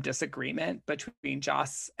was some disagreement between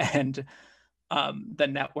Joss and the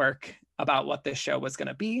network about what this show was going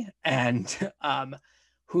to be. And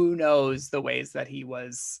who knows the ways that he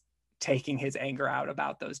was taking his anger out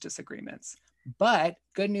about those disagreements. But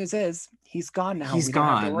good news is he's gone now. We don't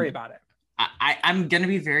have to worry about it. I'm going to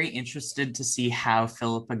be very interested to see how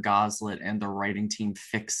Philippa Goslett and the writing team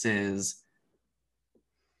fixes,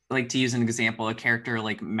 like to use an example, a character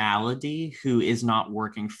like Malady, who is not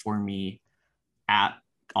working for me at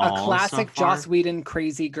all. A classic so Joss Whedon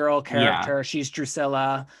crazy girl character. Yeah. She's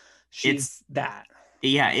Drusilla. She's that.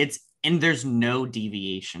 Yeah, and there's no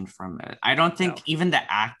deviation from it. I don't think even the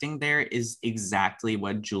acting there is exactly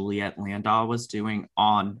what Juliet Landau was doing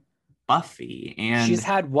on Buffy. And she's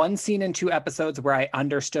had one scene in 2 episodes where I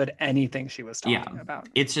understood anything she was talking about.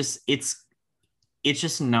 It's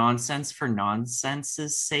just nonsense for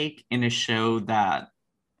nonsense's sake in a show that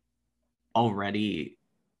already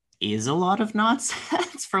is a lot of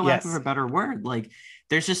nonsense, for lack of a better word. Like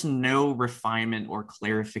there's just no refinement or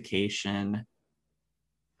clarification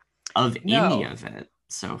of any of it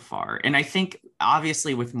so far. And I think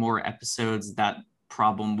obviously with more episodes, that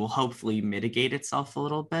problem will hopefully mitigate itself a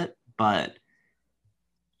little bit. But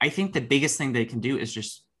I think the biggest thing they can do is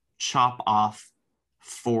just chop off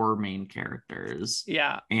 4 main characters.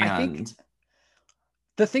 Yeah, I think And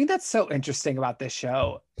the thing that's so interesting about this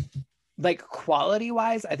show, like quality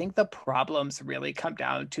wise, I think the problems really come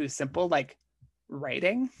down to simple like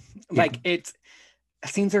writing. yeah, Like it's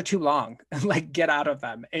scenes are too long. Like get out of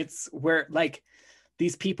them. It's where like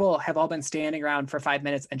these people have all been standing around for 5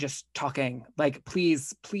 minutes and just talking. Like,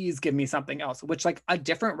 please, please give me something else, which like a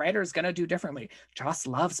different writer is going to do differently. Joss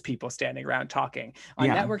loves people standing around talking. On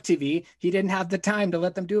yeah. network TV, he didn't have the time to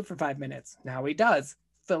let them do it for 5 minutes. Now he does.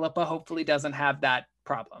 Philippa hopefully doesn't have that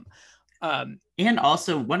problem. And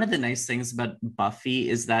also, one of the nice things about Buffy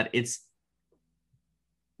is that it's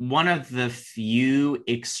one of the few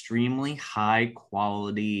extremely high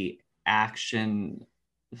quality action,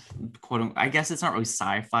 quote, I guess it's not really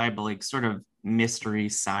sci-fi, but like sort of mystery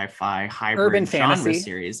sci-fi hybrid Urban genre fantasy.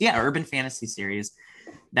 series. Yeah, urban fantasy series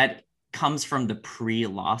that comes from the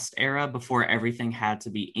pre-Lost era, before everything had to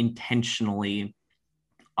be intentionally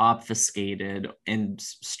obfuscated and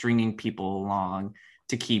stringing people along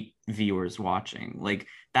to keep viewers watching. Like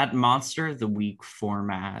that Monster of the Week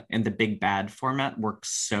format and the big bad format works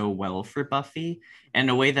so well for Buffy in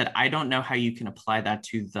a way that I don't know how you can apply that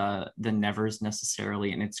to the Nevers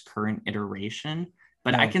necessarily in its current iteration.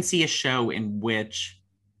 But I can see a show in which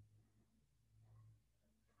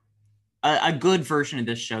a good version of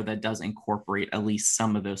this show that does incorporate at least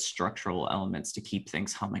some of those structural elements to keep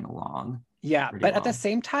things humming along. Yeah, Pretty but at the well.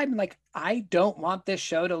 same time, like I don't want this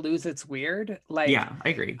show to lose its weird. Like, Yeah, I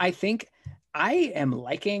agree. I think I am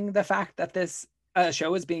liking the fact that this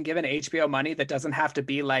show is being given HBO money that doesn't have to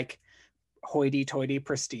be like hoity-toity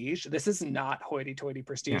prestige. This is not hoity-toity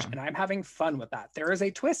prestige, Yeah. and I'm having fun with that. There is a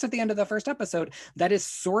twist at the end of the first episode that is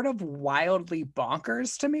sort of wildly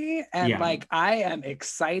bonkers to me, and Yeah. like I am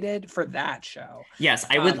excited for that show. Yes,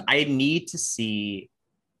 I need to see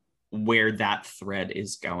where that thread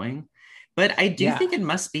is going. But I do think it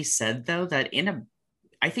must be said though that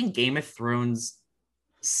I think Game of Thrones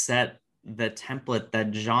set the template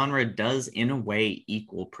that genre does in a way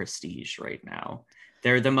equal prestige right now.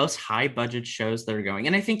 They're the most high budget shows that are going.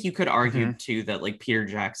 And I think you could argue too that like Peter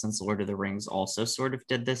Jackson's Lord of the Rings also sort of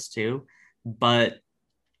did this too. But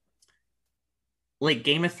like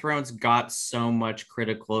Game of Thrones got so much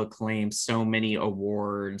critical acclaim, so many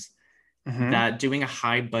awards, that doing a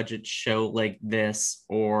high budget show like this,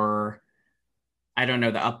 or I don't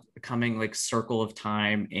know, the upcoming like Circle of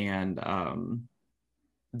Time and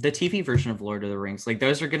the TV version of Lord of the Rings, like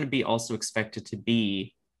those are going to be also expected to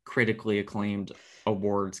be critically acclaimed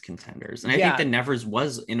awards contenders. And I think the Nevers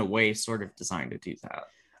was in a way sort of designed to do that.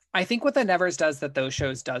 I think what the Nevers does that those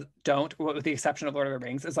shows don't, with the exception of Lord of the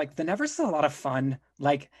Rings, is like the Nevers is a lot of fun.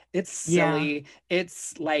 Like it's silly. Yeah.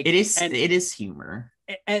 It's like it is humor.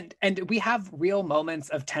 And we have real moments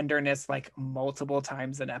of tenderness like multiple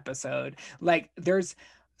times an episode. Like there's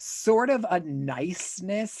sort of a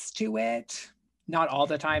niceness to it. Not all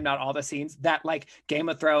the time, not all the scenes that like Game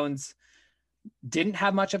of Thrones didn't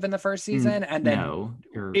have much of in the first season, and then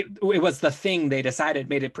it was the thing they decided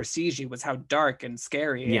made it prestige was how dark and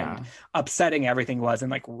scary and upsetting everything was,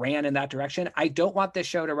 and like ran in that direction. I don't want this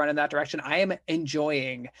show to run in that direction. I am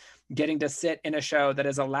enjoying getting to sit in a show that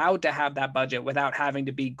is allowed to have that budget without having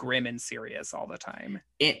to be grim and serious all the time.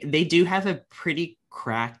 They do have a pretty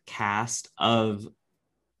crack cast of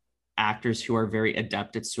actors who are very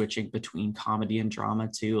adept at switching between comedy and drama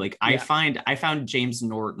too. Like I found James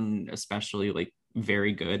Norton especially like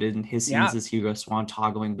very good in his scenes as Hugo Swan,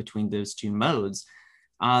 toggling between those two modes.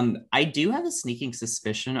 I do have a sneaking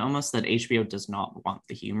suspicion almost that HBO does not want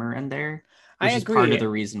the humor in there, which is part of the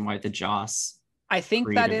reason why the Joss I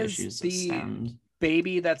think that is the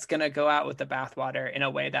baby that's gonna go out with the bathwater in a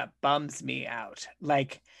way that bums me out.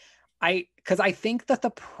 Like because I think that the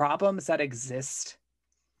problems that exist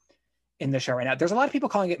in the show right now, there's a lot of people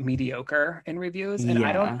calling it mediocre in reviews, and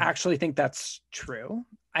I don't actually think that's true,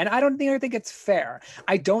 and I don't think it's fair.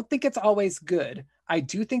 I don't think it's always good. I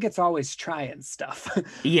do think it's always trying stuff.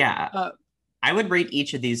 I would rate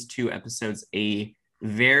each of these 2 episodes a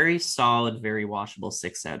very solid, very watchable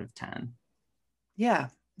 6 out of 10.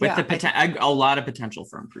 With a lot of potential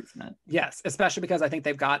for improvement. Yes, especially because I think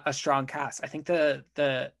they've got a strong cast. I think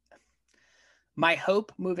my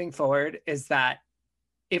hope moving forward is that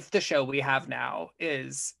if the show we have now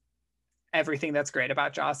is everything that's great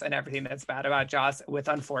about Joss and everything that's bad about Joss, with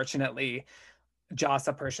unfortunately Joss,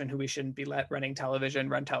 a person who we shouldn't be run television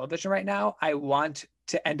right now, I want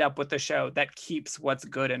to end up with a show that keeps what's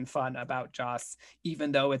good and fun about Joss,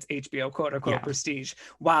 even though it's HBO quote unquote prestige,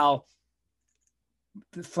 while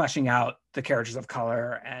fleshing out the characters of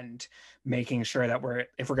color and making sure that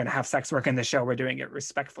if we're going to have sex work in the show, we're doing it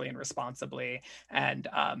respectfully and responsibly, and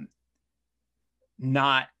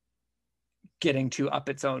not getting too up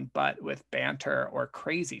its own butt with banter or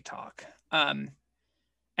crazy talk. And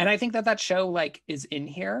I think that show like is in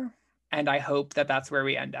here, and I hope that that's where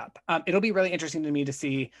we end up. It'll be really interesting to me to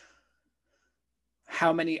see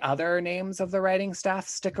how many other names of the writing staff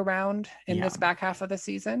stick around in this back half of the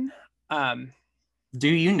season. Do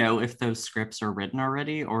you know if those scripts are written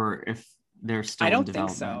already, or if they're still in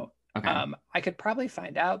development? I don't think so. Okay. I could probably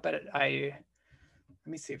find out, but let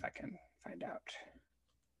me see if I can find out.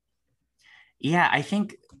 Yeah,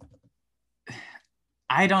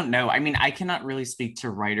 I don't know. I mean, I cannot really speak to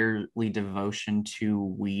writerly devotion to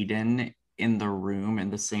Whedon in the room in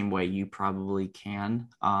the same way you probably can.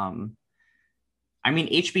 I mean,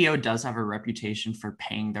 HBO does have a reputation for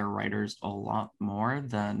paying their writers a lot more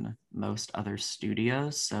than most other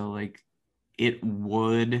studios. So like it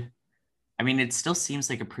still seems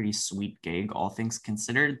like a pretty sweet gig, all things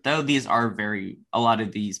considered, though a lot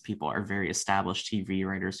of these people are very established TV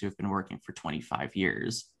writers who have been working for 25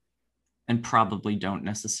 years and probably don't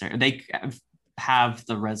necessarily, they have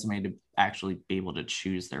the resume to actually be able to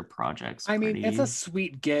choose their projects. I mean, it's a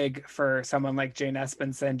sweet gig for someone like Jane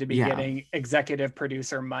Espenson to be getting executive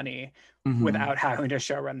producer money without having to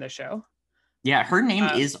showrun the show. Yeah, her name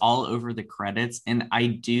is all over the credits, and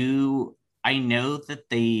I know that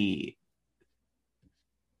they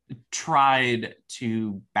tried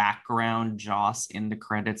to background Joss in the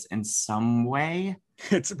credits in some way.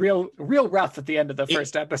 It's real rough at the end of the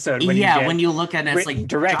first episode. When you look at it, it's like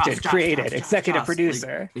directed, created, executive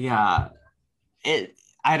producer. Like,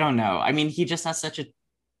 I don't know. I mean, he just has such a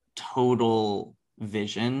total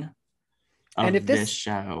vision of this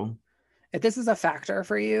show. If this is a factor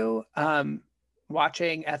for you,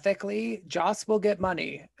 watching ethically, Joss will get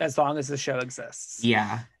money as long as the show exists.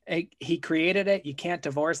 Yeah. He created it. You can't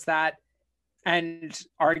divorce that. And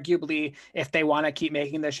arguably, if they want to keep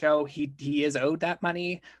making the show, he is owed that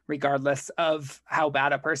money, regardless of how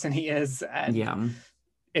bad a person he is. And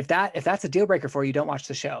if that's a deal breaker for you, don't watch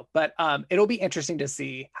the show. But it'll be interesting to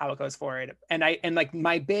see how it goes forward. And like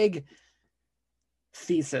my big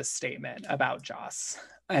thesis statement about Joss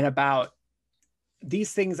and about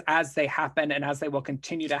these things as they happen and as they will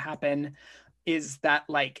continue to happen is that,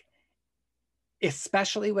 like,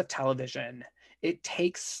 especially with television, it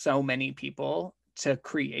takes so many people to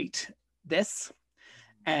create this.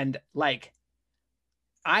 And like,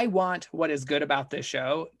 I want what is good about this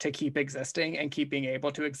show to keep existing and keep being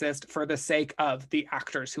able to exist for the sake of the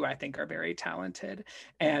actors who I think are very talented,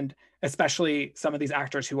 and especially some of these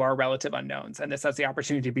actors who are relative unknowns. And this has the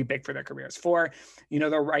opportunity to be big for their careers. For,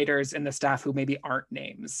 the writers and the staff who maybe aren't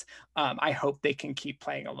names, I hope they can keep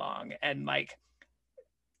playing along. And like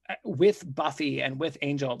with Buffy and with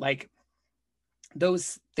Angel, like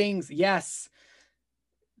those things, yes,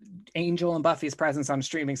 Angel and Buffy's presence on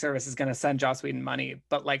streaming service is going to send Joss Whedon money,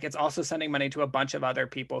 but like it's also sending money to a bunch of other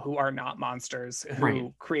people who are not monsters,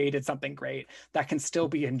 who created something great that can still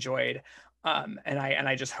be enjoyed. And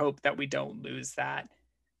I just hope that we don't lose that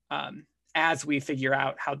as we figure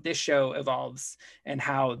out how this show evolves and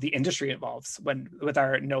how the industry evolves with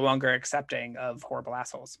our no longer accepting of horrible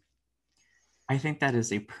assholes. I think that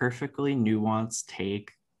is a perfectly nuanced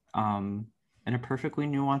take. And a perfectly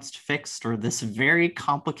nuanced fix for this very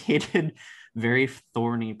complicated, very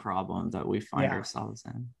thorny problem that we find ourselves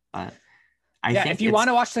in. But I think if you want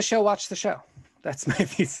to watch the show. That's my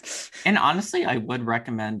thesis. And honestly, I would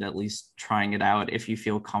recommend at least trying it out if you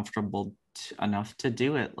feel comfortable enough to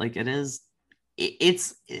do it. Like I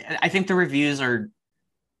think the reviews are,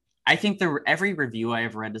 every review I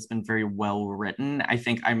have read has been very well written. I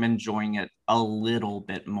think I'm enjoying it a little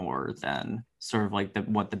bit more than sort of like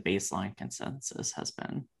what the baseline consensus has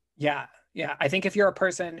been. Yeah. I think if you're a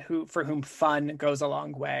person for whom fun goes a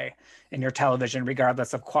long way in your television,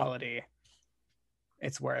 regardless of quality,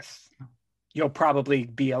 you'll probably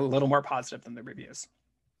be a little more positive than the reviews.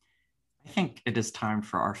 I think it is time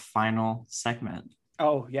for our final segment.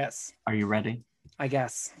 Oh, yes. Are you ready? I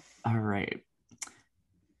guess. All right.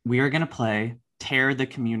 We are going to play Tear the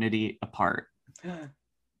Community Apart.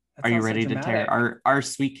 Are you ready to tear our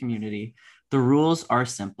sweet community? The rules are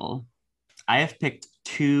simple. I have picked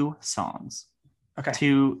 2 songs. Okay.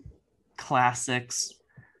 2 classics,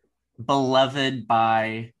 beloved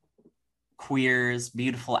by queers,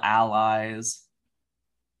 beautiful allies,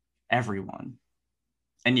 everyone.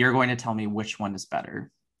 And you're going to tell me which one is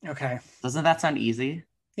better. Okay. Doesn't that sound easy?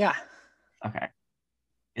 Yeah. Okay.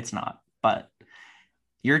 It's not, but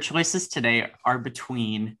your choices today are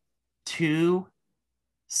between 2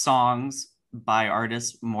 songs by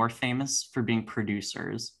artists more famous for being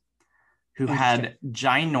producers who Interesting. had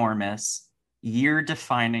ginormous,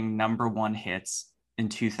 year-defining #1 hits in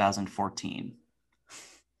 2014.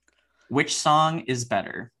 Which song is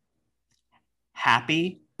better?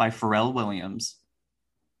 Happy by Pharrell Williams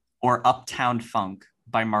or Uptown Funk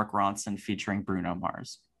by Mark Ronson featuring Bruno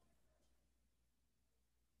Mars?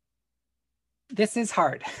 This is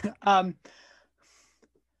hard. um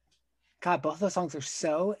God, both those songs are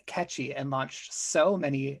so catchy and launched so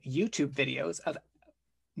many YouTube videos of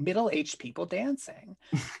middle-aged people dancing.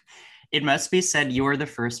 It must be said you are the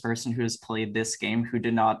first person who has played this game who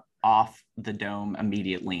did not off the dome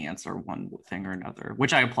immediately answer one thing or another,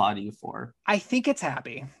 which I applaud you for. I think it's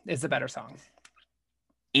Happy is the better song.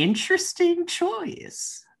 Interesting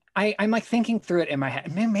choice. I'm like thinking through it in my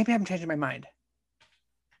head. Maybe I'm changing my mind.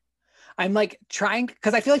 I'm like trying,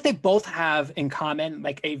 because I feel like they both have in common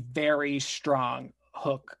like a very strong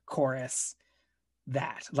hook chorus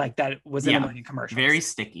that was in a million commercials. Very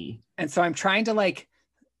sticky. And so I'm trying to like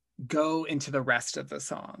go into the rest of the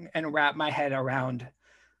song and wrap my head around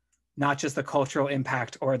not just the cultural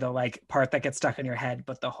impact or the like part that gets stuck in your head,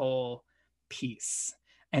 but the whole piece.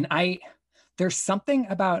 And there's something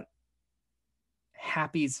about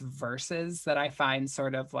Happy's verses that I find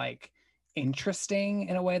sort of like interesting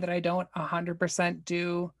in a way that I don't 100%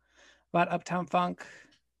 do about Uptown Funk.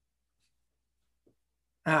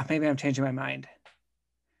 Maybe I'm changing my mind.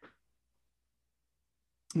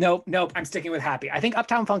 Nope. I'm sticking with Happy. I think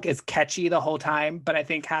Uptown Funk is catchy the whole time, but I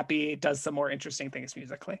think Happy does some more interesting things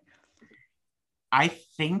musically. I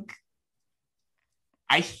think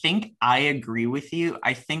I agree with you.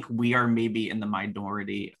 I think we are maybe in the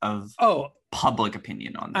minority of public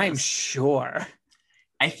opinion on this. I'm sure.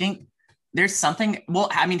 I think there's something, well,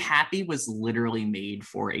 I mean, Happy was literally made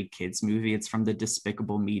for a kids movie. It's from the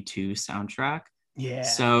Despicable Me 2 soundtrack. Yeah.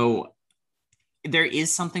 So there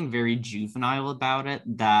is something very juvenile about it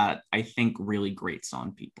that I think really grates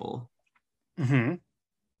on people. Mm-hmm.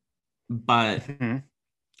 But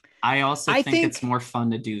I also think it's more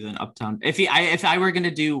fun to do than Uptown. If I were going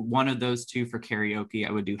to do one of those two for karaoke,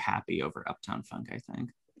 I would do Happy over Uptown Funk, I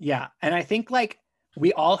think. Yeah. And I think like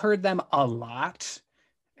we all heard them a lot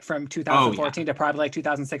from 2014 to probably like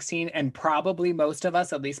 2016. And probably most of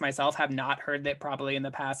us, at least myself, have not heard it probably in the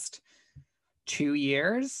past 2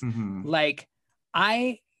 years. Mm-hmm. Like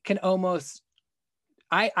I can almost,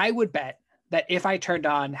 I would bet that if I turned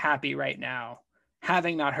on Happy right now,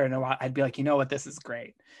 having not heard in a while, I'd be like, you know what, this is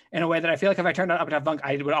great. In a way that I feel like if I turned on Uptown Funk,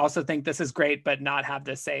 I would also think this is great, but not have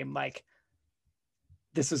the same, like,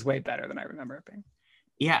 this is way better than I remember it being.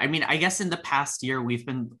 Yeah, I mean, I guess in the past year, we've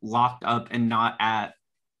been locked up and not at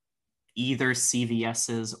either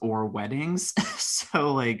CVS's or weddings.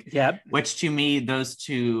 So like, which to me, those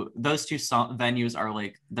two venues are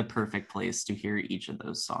like the perfect place to hear each of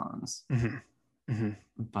those songs. Mm-hmm. Mm-hmm.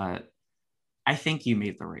 But I think you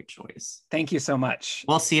made the right choice. Thank you so much.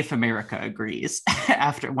 We'll see if America agrees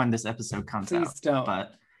when this episode comes out. Please don't.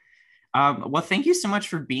 But well, thank you so much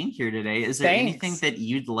for being here today. Is there anything that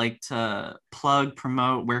you'd like to plug,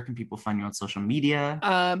 promote? Where can people find you on social media?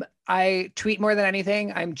 I tweet more than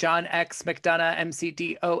anything. I'm John X McDonough,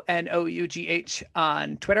 McDonough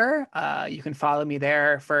on Twitter. You can follow me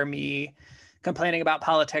there for me complaining about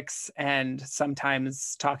politics and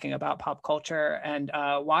sometimes talking about pop culture, and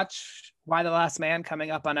watch Why the Last Man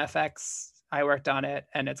coming up on FX. I worked on it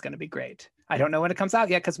and it's going to be great. I don't know when it comes out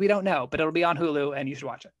yet because we don't know, but it'll be on Hulu and you should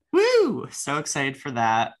watch it. Woo! So excited for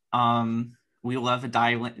that. We love a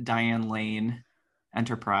Diane Lane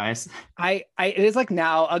enterprise. It is like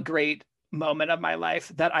now a great moment of my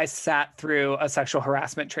life that I sat through a sexual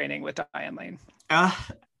harassment training with Diane Lane.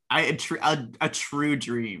 A true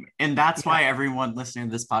dream. And that's why everyone listening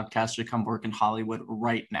to this podcast should come work in Hollywood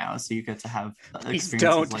right now. So you get to have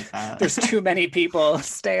experiences like that. There's too many people.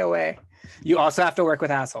 Stay away. You also have to work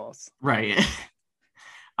with assholes. Right.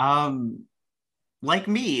 Like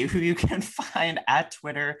me, who you can find at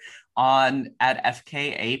Twitter at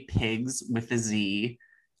FKA Pigs with a Z,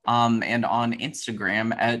 and on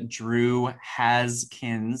Instagram at Drew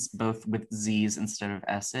Haskins, both with Z's instead of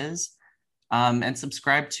S's. And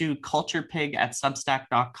subscribe to Culture Pig at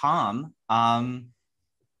substack.com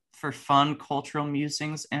for fun cultural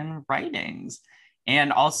musings and writings.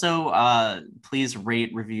 And also, please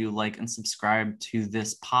rate, review, like, and subscribe to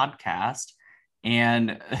this podcast.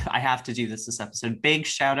 And I have to do this episode. Big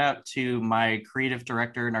shout out to my creative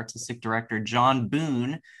director and artistic director, John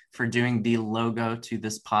Boone, for doing the logo to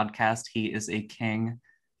this podcast. He is a king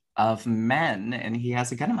of men, and he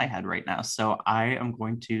has a gun in my head right now. So I am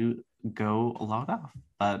going to go log off.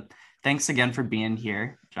 But thanks again for being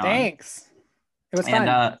here, John. Thanks. It was And fun.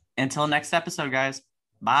 until next episode, guys.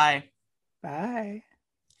 Bye. Bye.